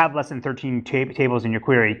if you have less than 13 tables in your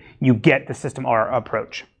query, you get the System R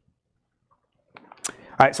approach.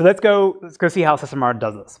 All right, so let's go see how System R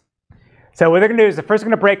does this. So what they're going to do is first they're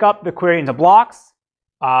going to break up the query into blocks.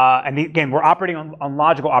 And again, we're operating on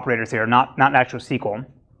logical operators here, not actual SQL.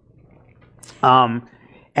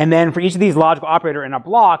 And then for each of these logical operators in a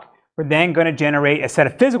block, we're then going to generate a set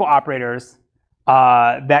of physical operators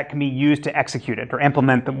that can be used to execute it or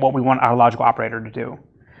implement what we want our logical operator to do.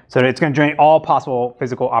 So it's going to generate all possible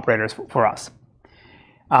physical operators for us.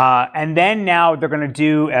 And then now they're going to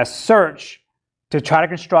do a search to try to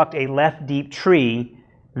construct a left deep tree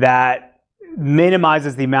that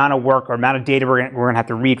minimizes the amount of work or amount of data we're going to have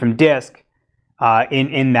to read from disk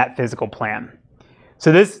in that physical plan.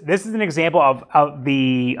 So this is an example of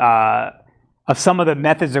some of the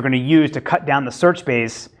methods they're going to use to cut down the search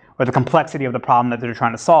space or the complexity of the problem that they're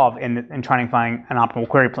trying to solve in trying to find an optimal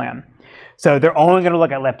query plan. So they're only going to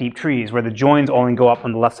look at left deep trees where the joins only go up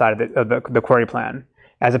on the left side of the query plan,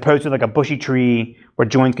 as opposed to like a bushy tree where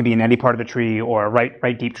joins can be in any part of the tree or a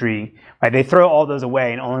right deep tree. Right? They throw all those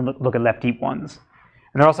away and only look at left deep ones.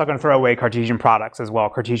 And they're also going to throw away Cartesian products as well,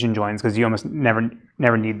 Cartesian joins, because you almost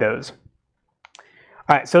never need those.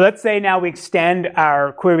 All right, so let's say now we extend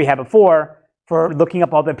our query we had before for looking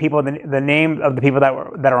up all the people, the name of the people that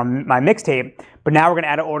are on my mixtape, but now we're going to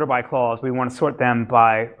add an order by clause. We want to sort them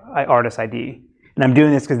by artist ID. And I'm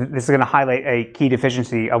doing this because this is going to highlight a key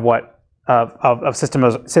deficiency of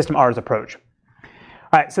System R's approach.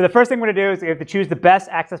 All right, so the first thing we're going to do is we have to choose the best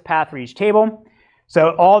access path for each table.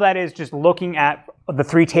 So all that is just looking at the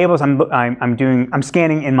 3 tables I'm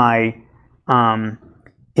scanning in my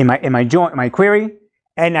query.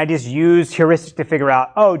 And I just use heuristics to figure out,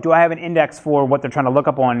 oh, do I have an index for what they're trying to look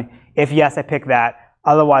up on? If yes, I pick that.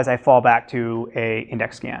 Otherwise, I fall back to a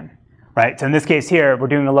index scan, right? So in this case here, we're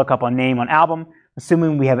doing a lookup on name on album.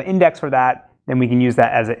 Assuming we have an index for that, then we can use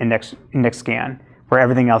that as an index scan, where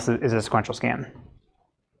everything else is a sequential scan.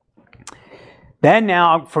 Then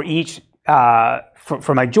now for each,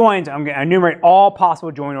 for my joins, I'm going to enumerate all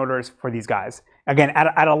possible join orders for these guys. again,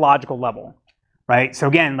 at a logical level, right? So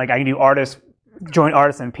again, like I can do join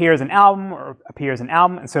artists and peers and album, or peers and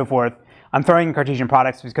album, and so forth. I'm throwing in Cartesian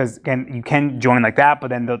products because, again, you can join like that, but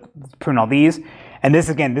then they'll prune all these. And this,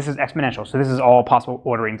 again, this is exponential. So this is all possible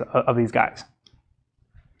orderings of these guys.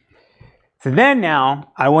 So then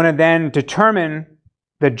now, I want to then determine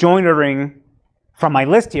the join ordering from my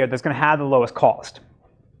list here that's going to have the lowest cost.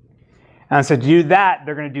 And so to do that,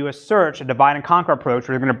 they're going to do a search, a divide and conquer approach,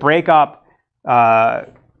 where they're going to break up, they're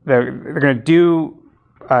going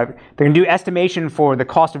to do estimation for the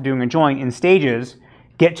cost of doing a join in stages,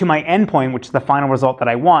 get to my endpoint, which is the final result that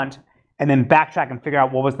I want, and then backtrack and figure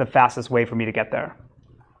out what was the fastest way for me to get there.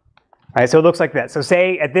 All right, so it looks like this. So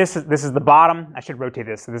say at this is the bottom. I should rotate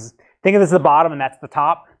this. So think of this as the bottom, and that's the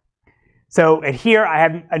top. So at here, I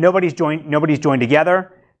have nobody's joined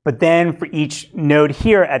together. But then for each node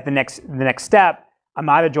here at the next step, I'm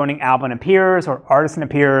either joining album and peers or artist and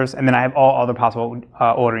peers, and then I have all other possible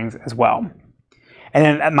orderings as well. And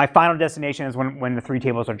then at my final destination is when the three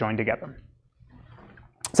tables are joined together.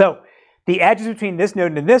 So the edges between this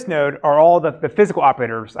node and this node are all the physical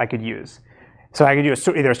operators I could use. So I could do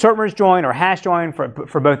either a sort merge join or hash join for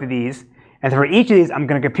both of these. And for each of these, I'm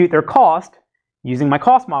going to compute their cost using my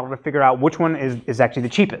cost model to figure out which one is actually the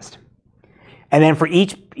cheapest. And then for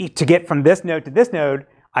each to get from this node to this node,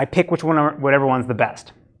 I pick whatever one's the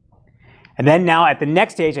best. And then now at the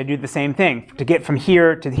next stage, I do the same thing. To get from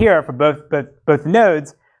here to here for both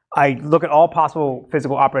nodes, I look at all possible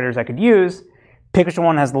physical operators I could use, pick which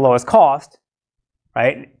one has the lowest cost,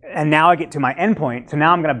 right? And now I get to my endpoint. So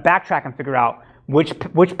now I'm going to backtrack and figure out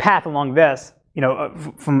which path along this,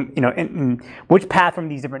 which path from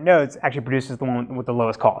these different nodes actually produces the one with the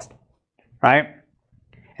lowest cost, right?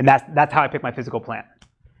 And that's how I pick my physical plan.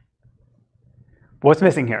 What's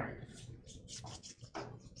missing here?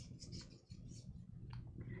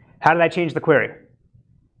 How did I change the query?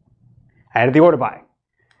 I added the order by.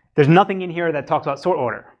 There's nothing in here that talks about sort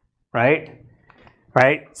order, right?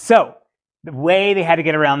 So the way they had to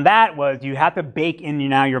get around that was you have to bake in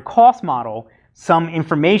now your cost model some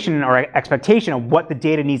information or expectation of what the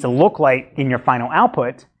data needs to look like in your final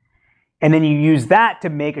output, and then you use that to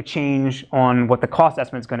make a change on what the cost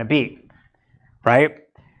estimate is going to be, right?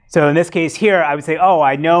 So in this case here, I would say, oh,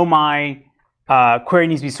 I know my query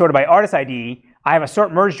needs to be sorted by artist ID. I have a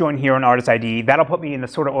sort merge join here on artist ID. That'll put me in the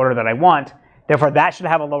sort of order that I want. Therefore, that should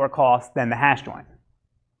have a lower cost than the hash join,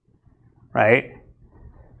 right?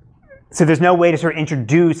 So there's no way to sort of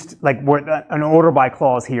introduce like an order by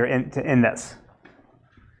clause here in this.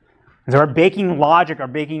 So our baking logic, our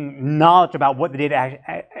baking knowledge about what the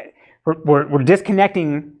data, we're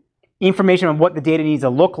disconnecting information on what the data needs to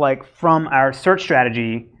look like from our search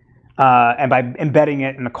strategy, and by embedding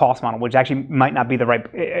it in the cost model, which actually might not be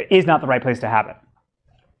is not the right place to have it.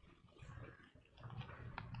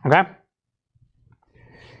 Okay.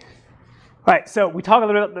 All right, so we talked a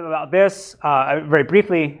little bit about this very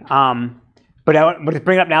briefly, but I want to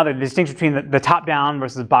bring up now the distinction between the top-down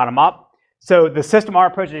versus bottom-up. So the system R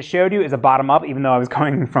approach that I showed you is a bottom-up, even though I was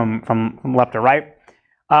going from left to right.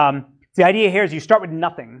 The idea here is you start with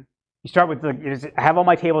nothing. You start with I have all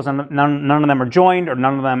my tables, and none of them are joined, or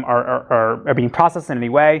none of them are being processed in any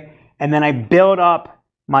way, and then I build up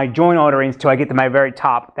my join orderings till I get to my very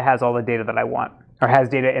top that has all the data that I want, or has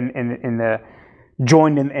data in the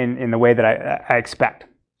joined in the way that I expect.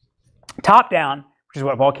 Top down, which is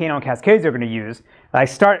what Volcano and Cascades are going to use. I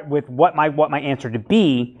start with what my answer to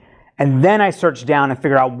be, and then I search down and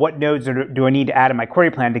figure out what nodes do I need to add in my query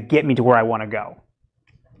plan to get me to where I want to go.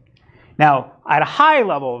 Now, at a high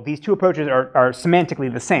level, these two approaches are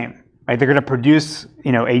semantically the same, right? They're going to produce,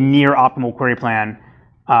 a near optimal query plan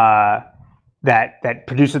that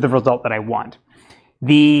produces the result that I want.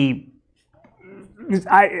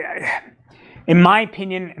 In my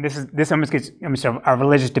opinion, this almost gets a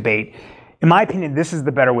religious debate. In my opinion, this is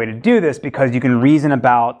the better way to do this because you can reason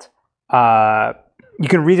about the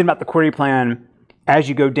query plan as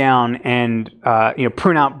you go down and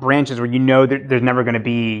prune out branches where you know that there's never going to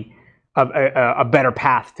be a better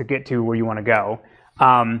path to get to where you want to go.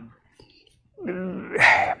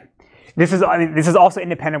 This is also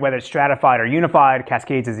independent whether it's stratified or unified.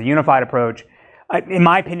 Cascades is a unified approach. In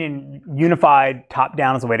my opinion, unified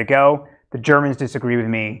top-down is the way to go. The Germans disagree with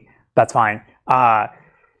me. That's fine.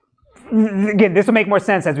 Again, this will make more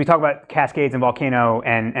sense as we talk about Cascades and Volcano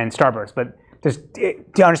and Starburst. But just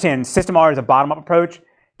to understand, System R is a bottom-up approach.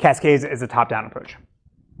 Cascades is a top-down approach.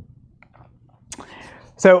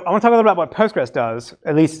 So I want to talk a little bit about what Postgres does,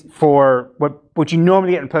 at least for what you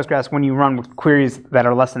normally get in Postgres when you run with queries that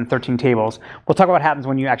are less than 13 tables. We'll talk about what happens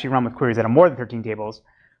when you actually run with queries that are more than 13 tables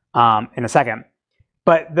in a second.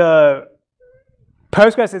 But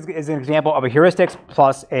Postgres is an example of a heuristics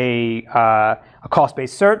plus a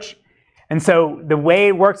cost-based search. And so the way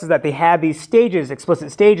it works is that they have these stages,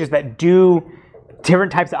 explicit stages, that do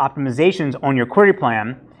different types of optimizations on your query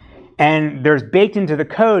plan. And there's baked into the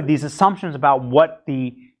code these assumptions about what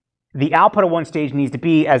the output of one stage needs to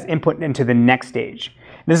be as input into the next stage.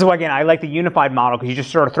 This is why, again, I like the unified model, because you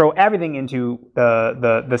just sort of throw everything into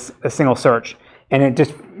a single search, and it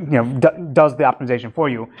just does the optimization for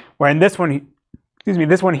you. Where in this one,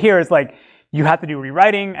 this one here is like you have to do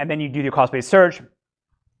rewriting, and then you do the cost-based search,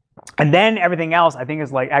 and then everything else I think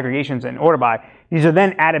is like aggregations and order by. These are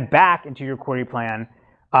then added back into your query plan,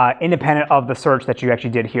 independent of the search that you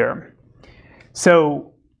actually did here.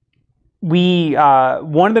 So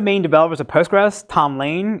one of the main developers of Postgres, Tom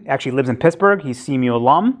Lane, actually lives in Pittsburgh. He's CMU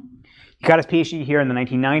alum. He got his PhD here in the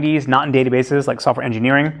 1990s, not in databases like software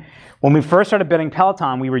engineering. When we first started building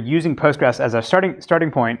Peloton, we were using Postgres as a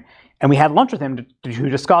starting point, and we had lunch with him to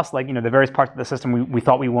discuss the various parts of the system we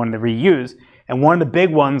thought we wanted to reuse. And one of the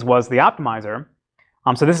big ones was the optimizer.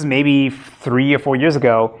 So this is maybe 3 or 4 years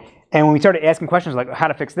ago. And when we started asking questions like how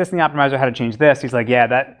to fix this in the optimizer, how to change this, he's like, yeah,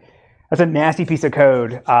 that's a nasty piece of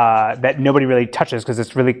code that nobody really touches because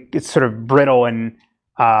it's sort of brittle and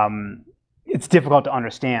it's difficult to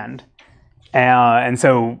understand. And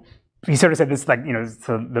so he sort of said this,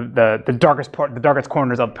 so the darkest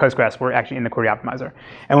corners of Postgres were actually in the query optimizer.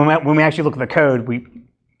 And when we actually look at the code,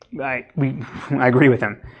 I agree with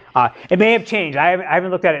him. It may have changed. I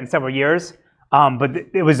haven't looked at it in several years, but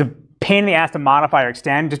it was a pain in the ass to modify or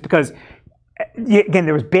extend, just because, again,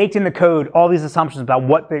 there was baked in the code all these assumptions about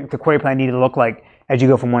what the query plan needed to look like as you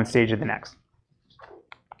go from one stage to the next.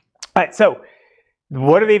 All right, so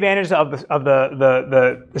what are the advantages of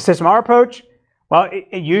the system R approach? Well,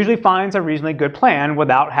 it usually finds a reasonably good plan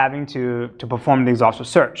without having to perform the exhaustive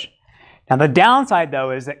search. Now, the downside,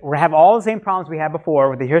 though, is that we have all the same problems we had before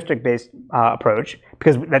with the heuristic-based approach,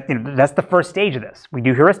 because that's the first stage of this. We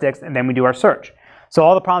do heuristics, and then we do our search. So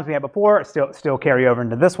all the problems we had before still carry over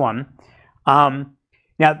into this one.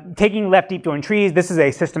 Now, taking left deep join trees, this is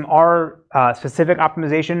a system R specific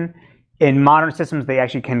optimization. In modern systems, they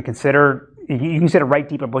actually can consider, you can consider right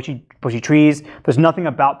deep or bushy trees. There's nothing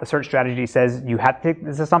about the search strategy that says you have to take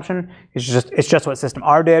this assumption. It's just what system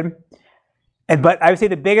R did. But I would say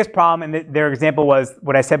the biggest problem, and their example was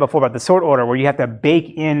what I said before about the sort order, where you have to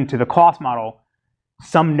bake into the cost model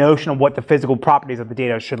some notion of what the physical properties of the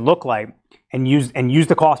data should look like, and use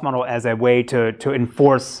the cost model as a way to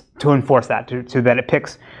enforce that, so that it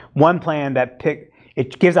picks one plan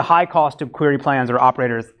it gives a high cost to query plans or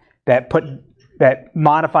operators that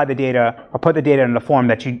modify the data or put the data in a form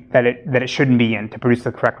that it shouldn't be in to produce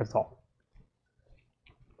the correct result.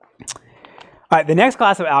 All right, the next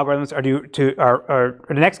class of algorithms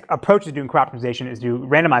the next approach to doing query optimization is to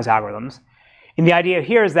randomize algorithms. And the idea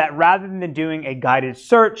here is that rather than doing a guided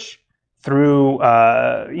search through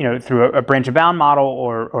a branch and bound model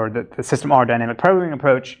or the system R dynamic programming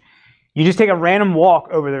approach, you just take a random walk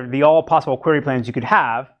over the all possible query plans you could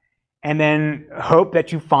have, and then hope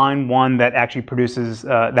that you find one that actually produces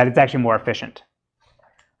that it's actually more efficient.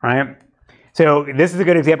 Right? So this is a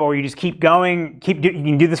good example where you just keep going, you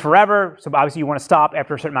can do this forever. So obviously you want to stop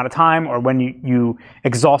after a certain amount of time or when you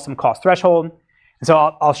exhaust some cost threshold. And so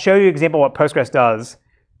I'll show you an example of what Postgres does.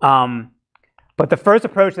 But the first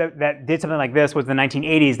approach that did something like this was in the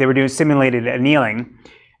 1980s. They were doing simulated annealing.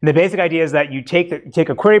 And the basic idea is that you take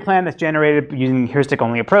a query plan that's generated using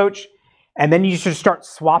heuristic-only approach, and then you just start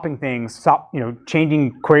swapping things,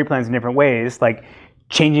 changing query plans in different ways, like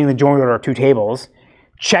changing the join order of two tables.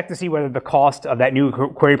 Check to see whether the cost of that new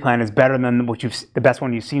query plan is better than the best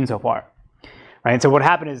one you've seen so far. Right? And so what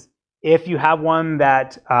happened is, if you have one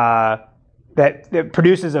that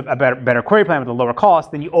produces a better query plan with a lower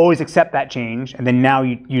cost, then you always accept that change, and then now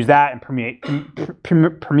you use that and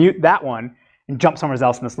permute that one and jump somewhere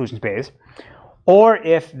else in the solution space. Or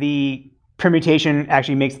if the permutation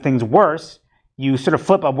actually makes things worse, you sort of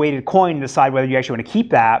flip a weighted coin and decide whether you actually want to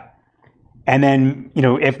keep that. And then,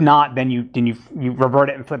 if not, then you revert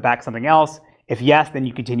it and flip back something else. If yes, then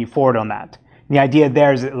you continue forward on that. And the idea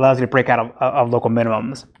there is it allows you to break out of local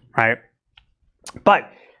minimums, right? But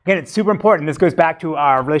again, it's super important. This goes back to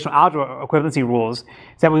our relational algebra equivalency rules.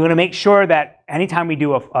 Is that we want to make sure that anytime we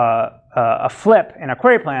do a flip in a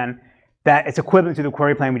query plan, that it's equivalent to the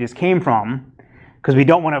query plan we just came from, because we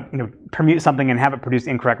don't want to permute something and have it produce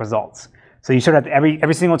incorrect results. So you sort of have to,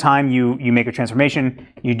 every single time you make a transformation,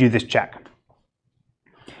 you do this check.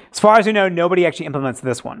 As far as we know, nobody actually implements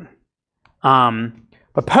this one.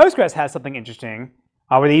 But Postgres has something interesting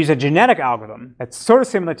where they use a genetic algorithm that's sort of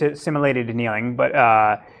similar to simulated annealing, but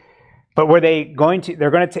But were they going to?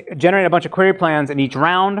 They're going to generate a bunch of query plans in each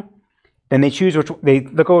round. Then they choose they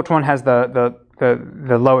look at which one has the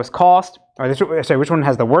lowest cost, or sorry, which one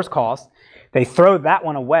has the worst cost. They throw that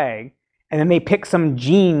one away, and then they pick some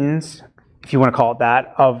genes, if you want to call it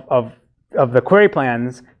that, of the query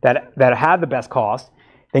plans that have the best cost.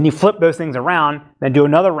 Then you flip those things around, then do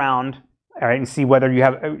another round, all right, and see whether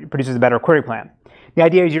produces a better query plan. The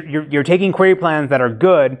idea is you're taking query plans that are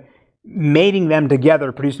good, mating them together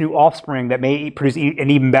to produce new offspring that may produce an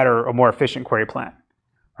even better or more efficient query plan,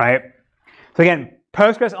 right? So again,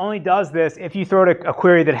 Postgres only does this if you throw a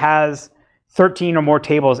query that has 13 or more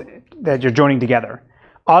tables that you're joining together.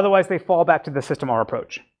 Otherwise, they fall back to the system R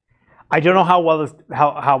approach. I don't know how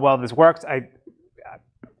well this works. I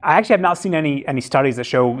actually have not seen any studies that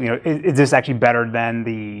show, is this actually better than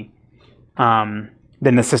the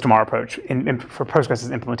system R approach for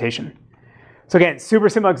Postgres' implementation. So again, super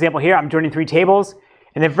simple example here. I'm joining 3 tables.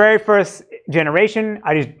 In the very first generation,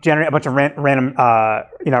 I just generate a bunch of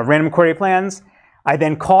random query plans. I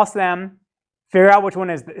then cost them, figure out which one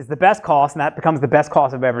is the best cost, and that becomes the best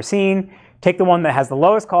cost I've ever seen. Take the one that has the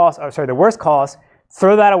lowest cost, or sorry, the worst cost,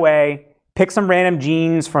 throw that away, pick some random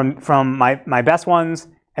genes from my best ones,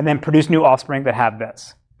 and then produce new offspring that have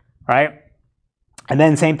this, right? And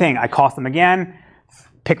then same thing, I cost them again,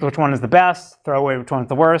 pick which one is the best, throw away which one is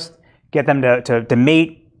the worst, get them to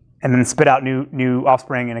mate, and then spit out new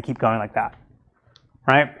offspring, and I keep going like that,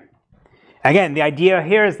 right? Again, the idea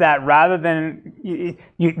here is that rather than,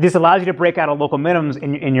 this allows you to break out of local minimums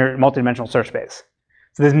in your multidimensional search space.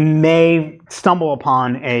 So this may stumble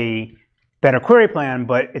upon a better query plan,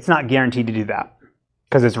 but it's not guaranteed to do that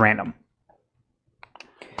because it's random.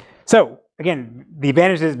 So again, the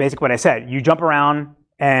advantage is basically what I said. You jump around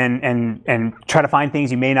and try to find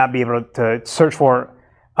things you may not be able to search for.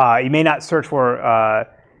 You may not search for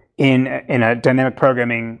in a dynamic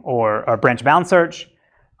programming or branch bound search.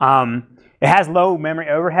 It has low memory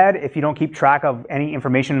overhead if you don't keep track of any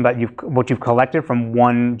information about what you've collected from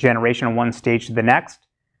one generation or one stage to the next.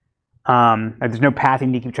 There's no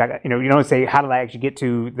pathing to keep track of. You don't say, how did I actually get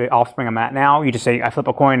to the offspring I'm at now? You just say, I flip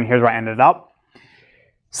a coin and here's where I ended up.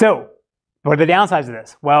 So what are the downsides of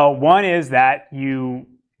this? Well, one is that you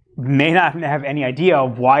may not have any idea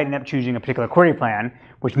of why you end up choosing a particular query plan,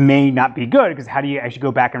 which may not be good, because how do you actually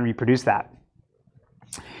go back and reproduce that?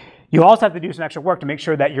 You also have to do some extra work to make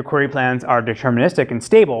sure that your query plans are deterministic and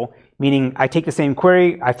stable, meaning I take the same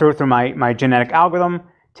query, I throw it through my genetic algorithm.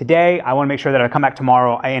 Today, I want to make sure that I come back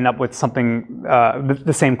tomorrow, I end up with something,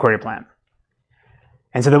 the same query plan.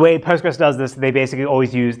 And so the way Postgres does this, they basically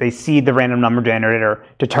always they seed the random number generator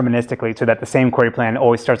deterministically so that the same query plan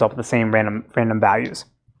always starts off with the same random values.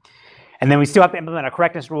 And then we still have to implement our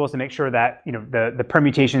correctness rules to make sure that the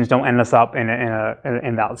permutations don't end us up in an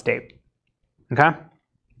invalid state. Okay?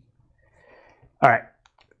 All right,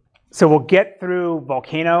 so we'll get through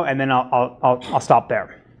Volcano, and then I'll stop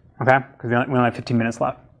there, okay? Because we only have 15 minutes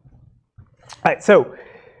left. All right, so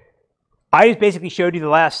I just basically showed you the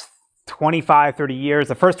last 25, 30 years,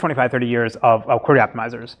 the first 25, 30 years of query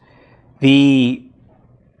optimizers.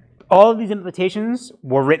 All of these implementations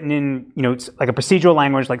were written in, like a procedural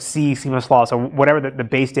language like C, C++, or whatever the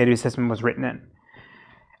base database system was written in.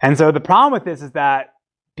 And so the problem with this is that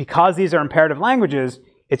because these are imperative languages,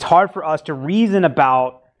 it's hard for us to reason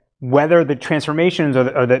about whether the transformations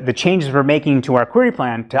or the changes we're making to our query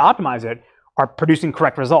plan to optimize it are producing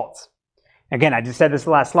correct results. Again, I just said this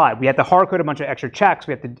the last slide. We have to hard code a bunch of extra checks.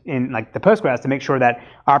 We have to, in like the Postgres, to make sure that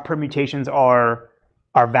our permutations are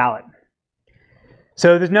valid.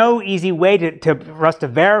 So there's no easy way for us to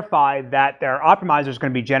verify that their optimizer is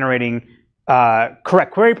going to be generating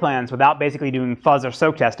correct query plans without basically doing fuzz or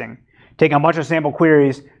soak testing. Taking a bunch of sample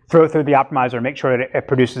queries, throw it through the optimizer, and make sure that it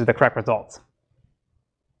produces the correct results.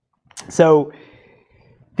 So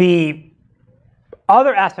the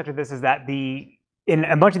other aspect of this is that in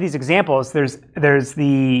a bunch of these examples, there's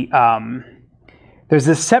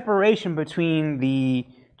this separation between the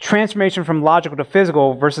transformation from logical to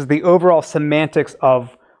physical versus the overall semantics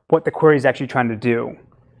of what the query is actually trying to do.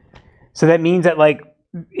 So that means that like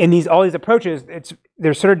in all these approaches,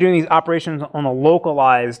 they're sort of doing these operations on a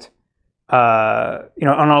localized on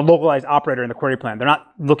a localized operator in the query plan. They're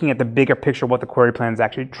not looking at the bigger picture of what the query plan is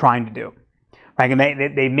actually trying to do. Right? And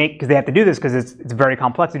because they have to do this because it's very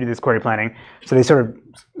complex to do this query planning. So they sort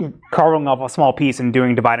of carving off a small piece and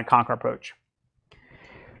doing divide and conquer approach.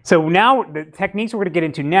 So now the techniques we're going to get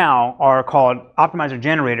into now are called optimizer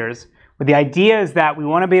generators. But the idea is that we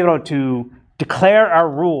want to be able to declare our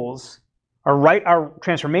rules or write our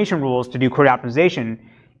transformation rules to do query optimization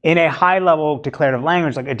in a high-level declarative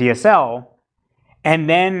language like a DSL, and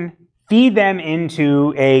then feed them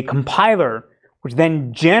into a compiler, which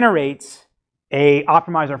then generates a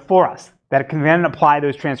optimizer for us that can then apply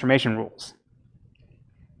those transformation rules.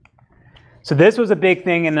 So this was a big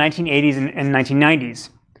thing in the 1980s and 1990s.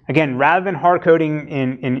 Again, rather than hard coding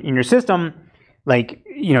in your system, like,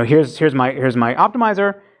 you know, here's my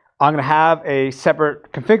optimizer. I'm going to have a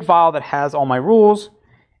separate config file that has all my rules,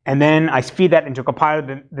 and then I feed that into a compiler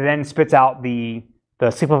that then spits out the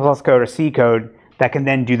C++ code or C code that can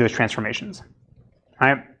then do those transformations. All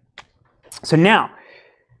right. So now,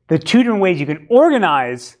 the two different ways you can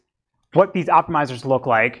organize what these optimizers look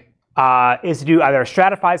like is to do either a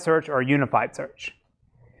stratified search or a unified search.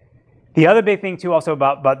 The other big thing too also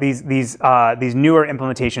about these newer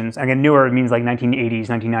implementations, again, newer means like 1980s,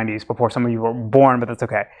 1990s, before some of you were born, but that's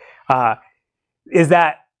okay, is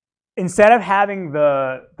that instead of having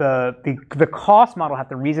the cost model have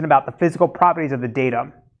to reason about the physical properties of the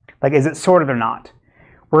data, like is it sorted or not,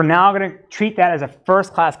 we're now going to treat that as a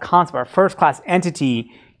first-class concept, or first-class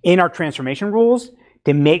entity in our transformation rules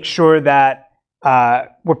to make sure that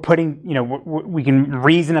we're putting, you know, we can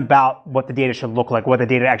reason about what the data should look like, what the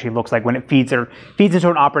data actually looks like when it feeds into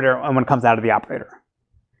an operator and when it comes out of the operator.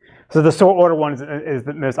 So the sort order one is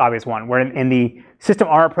the most obvious one, where in the system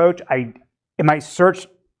R approach, in my search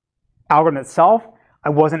algorithm itself, I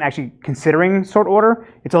wasn't actually considering sort order.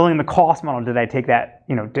 It's only in the cost model did I take that,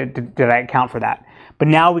 you know, did I account for that. But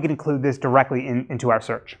now we can include this directly into our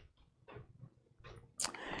search.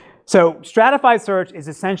 So stratified search is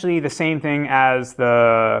essentially the same thing as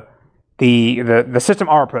the system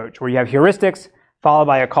R approach, where you have heuristics followed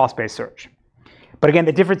by a cost-based search. But again,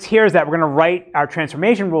 the difference here is that we're going to write our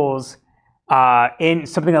transformation rules in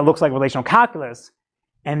something that looks like relational calculus,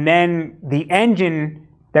 and then the engine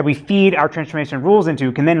that we feed our transformation rules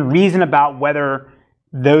into can then reason about whether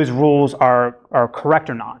those rules are correct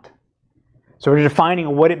or not. So we're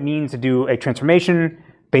defining what it means to do a transformation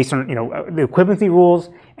based on, you know, the equivalency rules,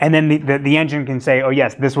 and then the engine can say, oh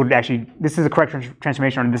yes, this is a correct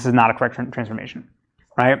transformation, or this is not a correct transformation,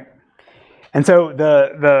 right? And so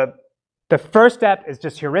the first step is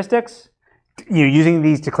just heuristics, you know, using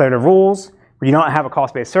these declarative rules where you don't have a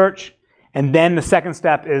cost-based search, and then the second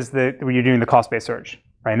step is where you're doing the cost-based search,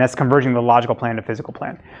 right? And that's converging the logical plan to physical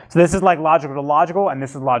plan. So this is like logical to logical, and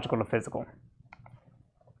this is logical to physical.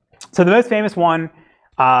 So the most famous one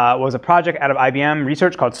was a project out of IBM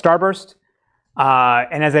research called Starburst.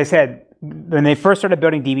 And as I said, when they first started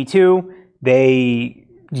building DB2, they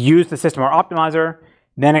used the system R optimizer.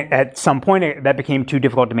 Then at some point, that became too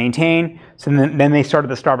difficult to maintain. So then they started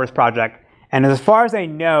the Starburst project. And as far as I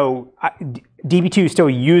know, DB2 still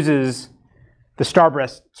uses the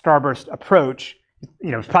Starburst approach.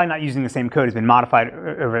 You know, it's probably not using the same code. It's been modified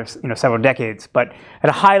over, you know, several decades. But at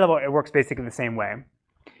a high level, it works basically the same way.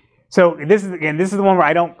 So this is the one where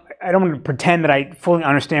I don't want to pretend that I fully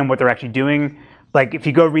understand what they're actually doing. Like if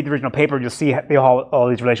you go read the original paper, you'll see they all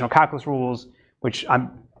these relational calculus rules, which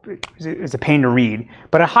is a pain to read.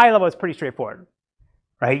 But at a high level, it's pretty straightforward,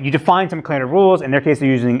 right? You define some kind of rules. In their case, they're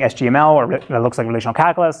using SGML, or that looks like relational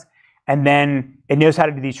calculus, and then it knows how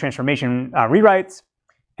to do these transformation rewrites,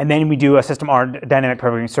 and then we do a system R dynamic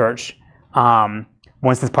programming search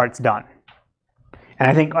once this part's done. And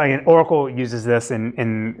I think Oracle uses this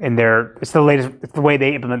in their, it's the way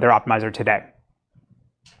they implement their optimizer today.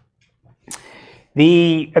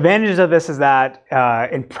 The advantages of this is that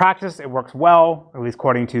in practice it works well, at least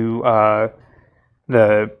according to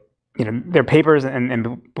their papers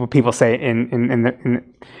and what people say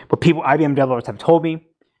what IBM developers have told me.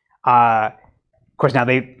 Of course, now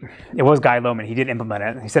it was Guy Lohman. He did implement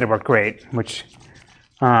it. He said it worked great, which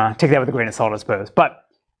take that with a grain of salt, I suppose. But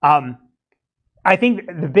I think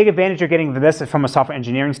the big advantage you're getting for this is from a software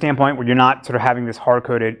engineering standpoint, where you're not sort of having this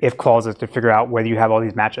hard-coded if clauses to figure out whether you have all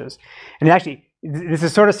these matches. And actually, this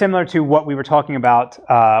is sort of similar to what we were talking about,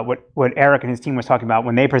 what Eric and his team was talking about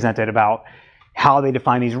when they presented about how they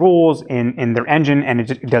define these rules in their engine, and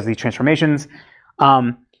it does these transformations.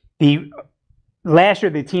 Last year,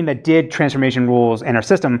 the team that did transformation rules in our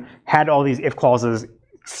system had all these if clauses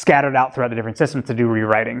scattered out throughout the different systems to do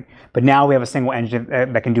rewriting. But now we have a single engine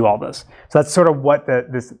that can do all this. So that's sort of what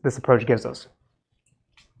this approach gives us.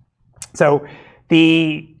 So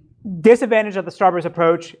the disadvantage of the Starburst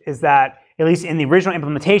approach is that, at least in the original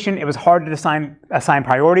implementation, it was hard to assign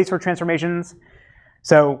priorities for transformations.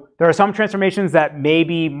 So there are some transformations that may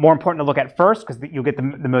be more important to look at first, because you'll get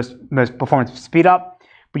the most performance speed up.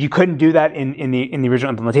 But you couldn't do that in the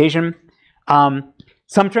original implementation.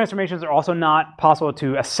 Some transformations are also not possible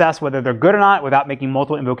to assess whether they're good or not without making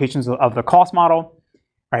multiple invocations of the cost model,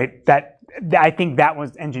 right? I think that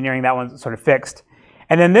was engineering, that one's sort of fixed.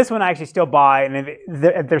 And then this one I actually still buy, and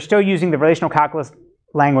if they're still using the relational calculus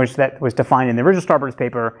language that was defined in the original Starburst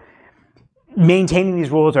paper, maintaining these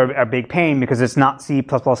rules are a big pain because it's not C++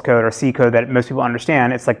 code or C code that most people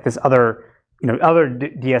understand. It's like this other, other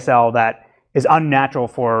DSL that is unnatural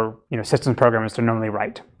for systems programmers to normally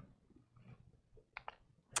write.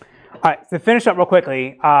 All right, so to finish up real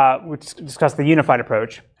quickly, we'll discuss the unified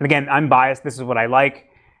approach. And again, I'm biased. This is what I like,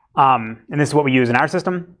 and this is what we use in our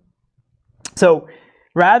system. So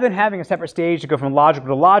rather than having a separate stage to go from logical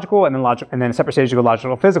to logical, and then a separate stage to go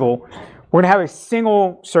logical to physical, we're going to have a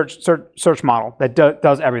single search model that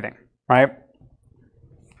does everything, right?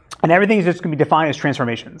 And everything is just going to be defined as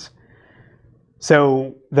transformations.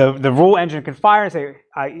 So the rule engine can fire and say,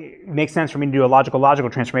 it makes sense for me to do a logical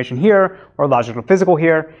transformation here, or a logical physical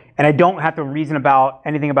here, and I don't have to reason about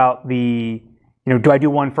anything about the, do I do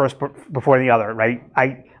one first before the other, right?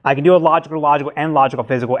 I can do a logical and logical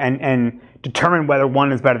physical and determine whether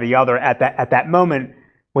one is better than the other at that moment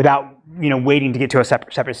without waiting to get to a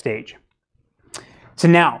separate stage. So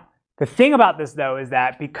now the thing about this though is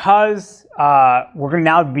that because we're going to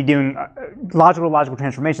now be doing logical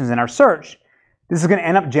transformations in our search, this is going to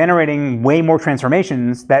end up generating way more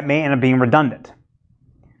transformations that may end up being redundant.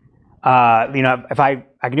 If I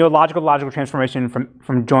can do a logical transformation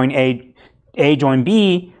from join A join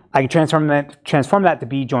B, I can transform that to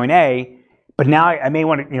B join A, but now I may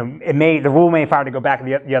want to, the rule may fire to go back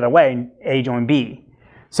the other way, A join B.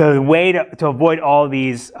 So the way to avoid all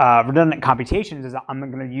these redundant computations is I'm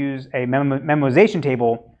going to use a memoization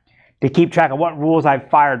table to keep track of what rules I've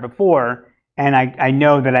fired before, and I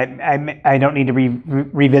know that I don't need to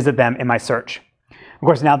revisit them in my search. Of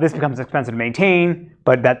course, now this becomes expensive to maintain,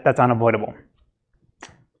 but that's unavoidable.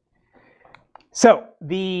 So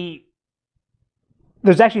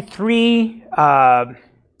there's actually three, Gertz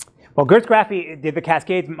Graffi did the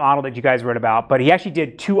Cascades model that you guys read about, but he actually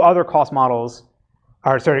did two other cost models,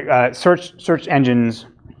 or sorry, search engines,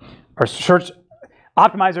 or search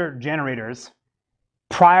optimizer generators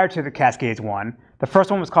prior to the Cascades one. The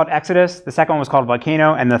first one was called Exodus, the second one was called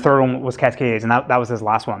Volcano, and the third one was Cascades, and that was his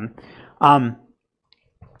last one.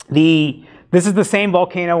 This is the same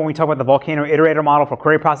Volcano when we talk about the Volcano iterator model for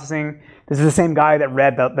query processing. This is the same guy that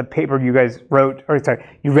read the paper you guys wrote, or sorry,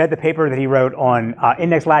 you read the paper that he wrote on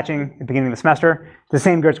index latching at the beginning of the semester. The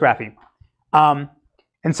same Gertz Graffi.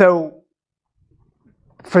 And so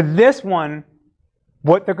for this one,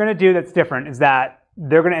 what they're going to do that's different is that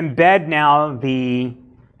they're going to embed now the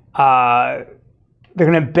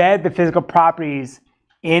physical properties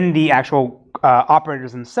in the actual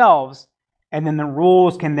operators themselves, and then the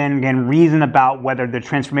rules can then again reason about whether the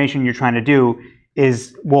transformation you're trying to do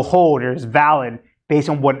will hold or is valid based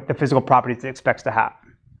on what the physical properties it expects to have.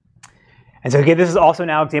 And so again, this is also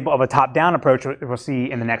now an example of a top-down approach that we'll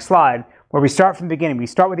see in the next slide, where we start from the beginning. We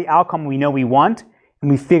start with the outcome we know we want,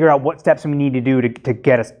 and we figure out what steps we need to do to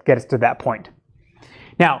get us to that point.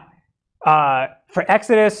 Now, for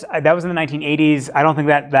Exodus, that was in the 1980s. I don't think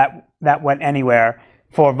that went anywhere.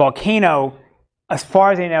 For Volcano, as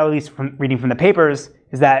far as I know, at least from reading from the papers,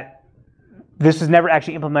 is that this was never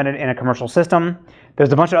actually implemented in a commercial system.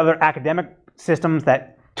 There's a bunch of other academic systems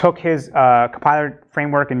that took his compiler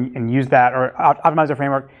framework and used that, or optimizer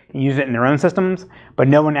framework, and used it in their own systems, but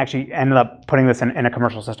no one actually ended up putting this in a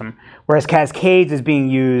commercial system. Whereas Cascades is being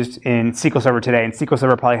used in SQL Server today, and SQL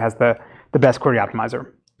Server probably has the best query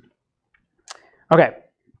optimizer. Okay,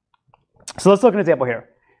 so let's look at an example here.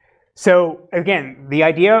 So again, the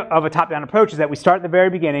idea of a top-down approach is that we start at the very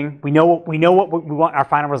beginning. We know what we want our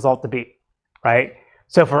final result to be, right?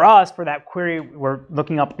 So for us, for that query, we're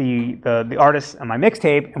looking up the artist on my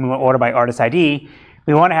mixtape, and we want to order by artist ID.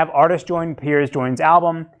 We want to have artist join peers joins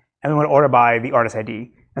album, and we want to order by the artist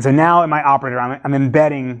ID. And so now in my operator, I'm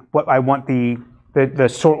embedding what I want the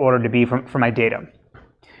sort order to be for my data.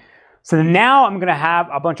 So now I'm going to have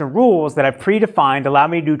a bunch of rules that I've predefined to allow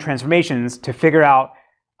me to do transformations to figure out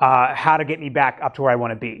how to get me back up to where I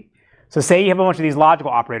want to be. So say you have a bunch of these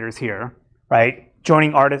logical operators here, right?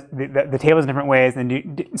 Joining artists, the tables in different ways, and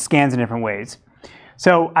do scans in different ways.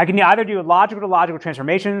 So I can either do logical to logical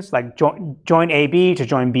transformations, like join AB to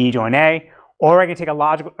join B, join A, or I can take a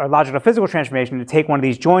logical to physical transformation to take one of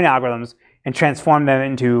these join algorithms and transform them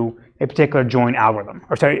into a particular join algorithm.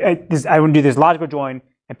 Or sorry, I would do this logical join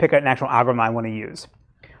and pick out an actual algorithm I want to use.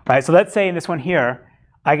 Right? So let's say in this one here,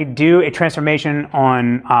 I could do a transformation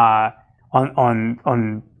on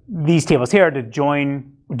these tables here to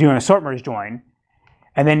join, doing a sort merge join.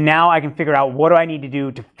 And then now I can figure out what do I need to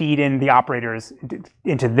do to feed in the operators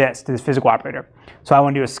to this physical operator. So I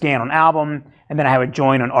want to do a scan on album, and then I have a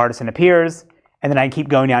join on artist and appears, And then I can keep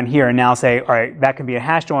going down here and now say, all right, that can be a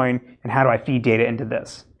hash join, and how do I feed data into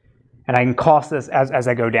this? And I can cost this as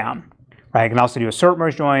I go down. Right? I can also do a sort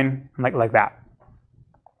merge join, like that.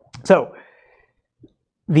 So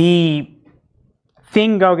the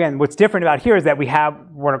thing, again, what's different about here is that we have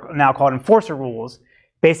what are now called enforcer rules.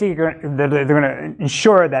 Basically, they're going to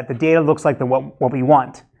ensure that the data looks like what we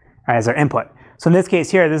want, right, as our input. So in this case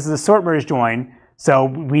here, this is a sort merge join. So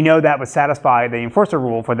we know that would satisfy the enforcer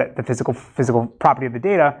rule for the physical property of the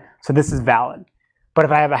data. So this is valid. But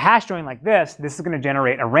if I have a hash join like this is going to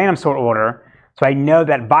generate a random sort order. So I know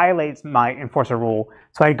that violates my enforcer rule.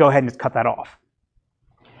 So I go ahead and just cut that off.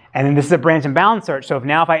 And then this is a branch and bound search. So if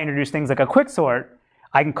I introduce things like a quick sort,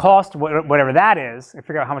 I can cost whatever that is, and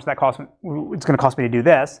figure out how much that costs. It's going to cost me to do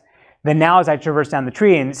this. Then now as I traverse down the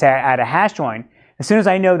tree and say I add a hash join, as soon as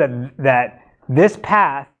I know that this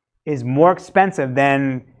path is more expensive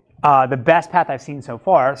than the best path I've seen so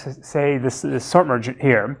far, so say this sort merge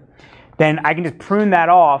here, then I can just prune that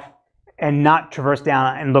off and not traverse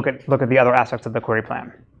down and look at the other aspects of the query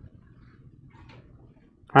plan.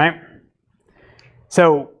 All right?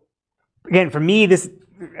 So again, for me,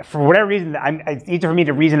 for whatever reason, it's easier for me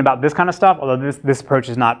to reason about this kind of stuff, although this approach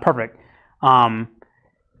is not perfect,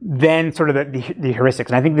 than sort of the heuristics.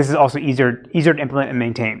 And I think this is also easier to implement and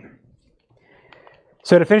maintain.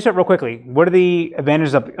 So to finish up real quickly, what are the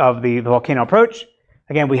advantages of the volcano approach?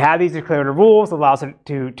 Again, we have these declarative rules that allow us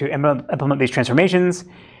to implement these transformations.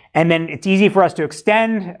 And then it's easy for us to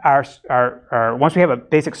extend our once we have a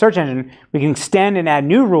basic search engine, we can extend and add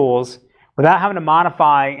new rules without having to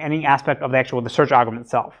modify any aspect of the search algorithm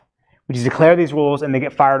itself. We just declare these rules and they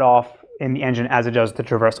get fired off in the engine as it does the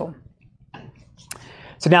traversal.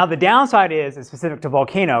 So now the downside is specific to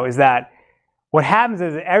Volcano, is that what happens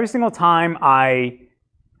is that every single time I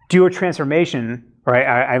do a transformation, right,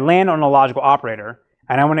 I land on a logical operator,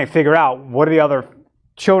 and I want to figure out what are the other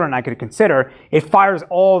children I could consider, it fires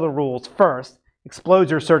all the rules first,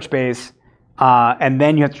 explodes your search base, and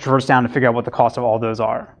then you have to traverse down to figure out what the cost of all those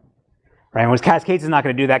are. Right? And with Cascades is not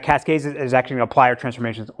going to do that. Cascades is actually going to apply our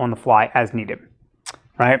transformations on the fly as needed.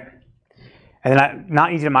 Right? And then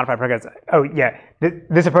not easy to modify predicates. Oh yeah,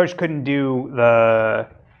 this approach could not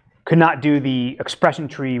do the expression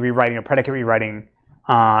tree rewriting or predicate rewriting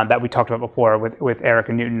that we talked about before with Eric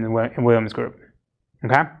and Newton and Williams' group.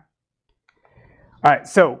 Okay? All right,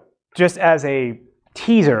 so just as a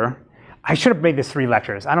teaser, I should have made this 3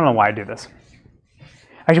 lectures. I don't know why I did this.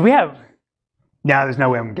 Actually, no, there's no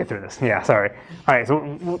way I'm going to get through this. Yeah, sorry. All right,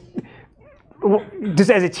 so just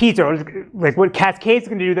as a teaser, like what Cascades is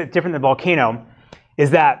going to do that's different than Volcano is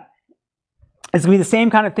that it's going to be the same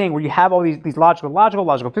kind of thing where you have all these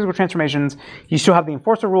logical, physical transformations. You still have the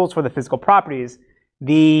enforcer rules for the physical properties.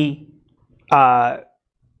 The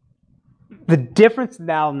difference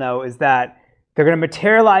now, though, is that they're going to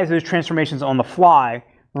materialize those transformations on the fly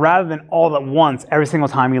rather than all at once every single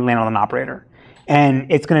time you land on an operator. And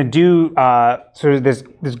it's going to do sort of this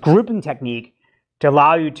grouping technique to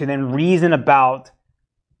allow you to then reason about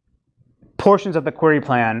portions of the query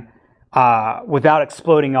plan without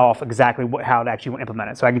exploding off exactly how to actually implement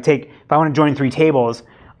it. So I can take, if I want to join 3 tables,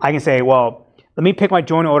 I can say, well, let me pick my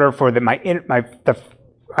join order for my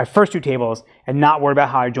first 2 tables and not worry about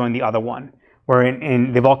how I join the other one. Where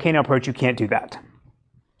in the Volcano approach, you can't do that.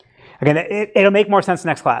 Again, it'll make more sense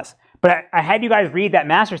next class. But I had you guys read that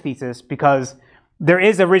master's thesis because there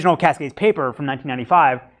is an original Cascades paper from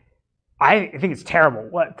 1995. I think it's terrible.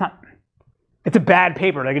 It's a bad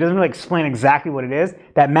paper. Like, it doesn't really explain exactly what it is.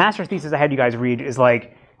 That master's thesis I had you guys read is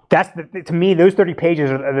like, to me, those 30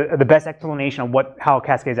 pages are the best explanation of how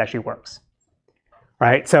Cascades actually works.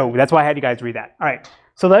 Right? So that's why I had you guys read that. All right.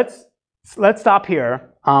 So let's stop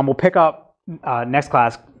here. We'll pick up next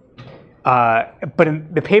class. But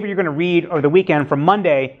in the paper you're going to read over the weekend from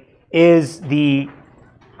Monday is a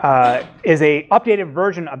updated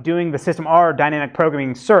version of doing the System R dynamic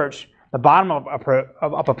programming search, the bottom-up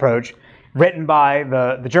approach, written by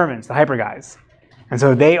the Germans, the hyper guys. And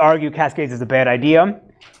so they argue Cascades is a bad idea,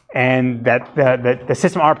 and that the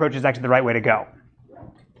System R approach is actually the right way to go.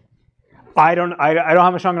 I don't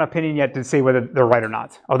have a strong enough opinion yet to say whether they're right or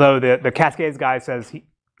not. Although the Cascades guy says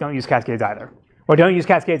don't use Cascades either, or don't use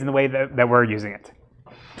Cascades in the way that we're using it,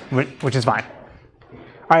 which is fine. All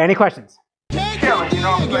right, any questions?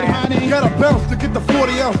 Gotta bounce to get the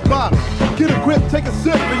 40-ounce bottle. Get a grip, take a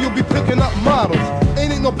sip, and you'll be picking up models.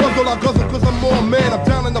 Ain't no puzzle I guzzle, cause I'm more man. I'm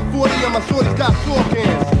down in the 40 and my shorty's got 4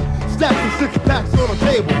 cans. Stacks of 6-packs on the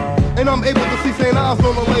table, and I'm able to see St. Ives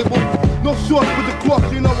on the label. No shorts with the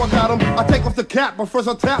corks, you know I got them. I take off the cap, but first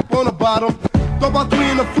I tap on the bottom. Throw about 3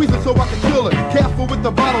 in the freezer so I can chill it. Careful with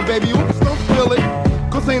the bottle, baby, oops, don't spill it.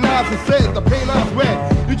 Cause St. Ives and said the paint Ives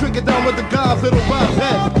red. You drink it down with the guys, little rhymes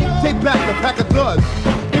heads. Take back the pack of duds.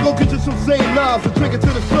 You go get you some St. Ives and drink it to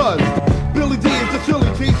the suds. Billy D is the chili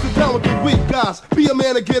cheese, sit down with the weak guys. Be a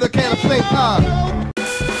man and get a can of St. Ives.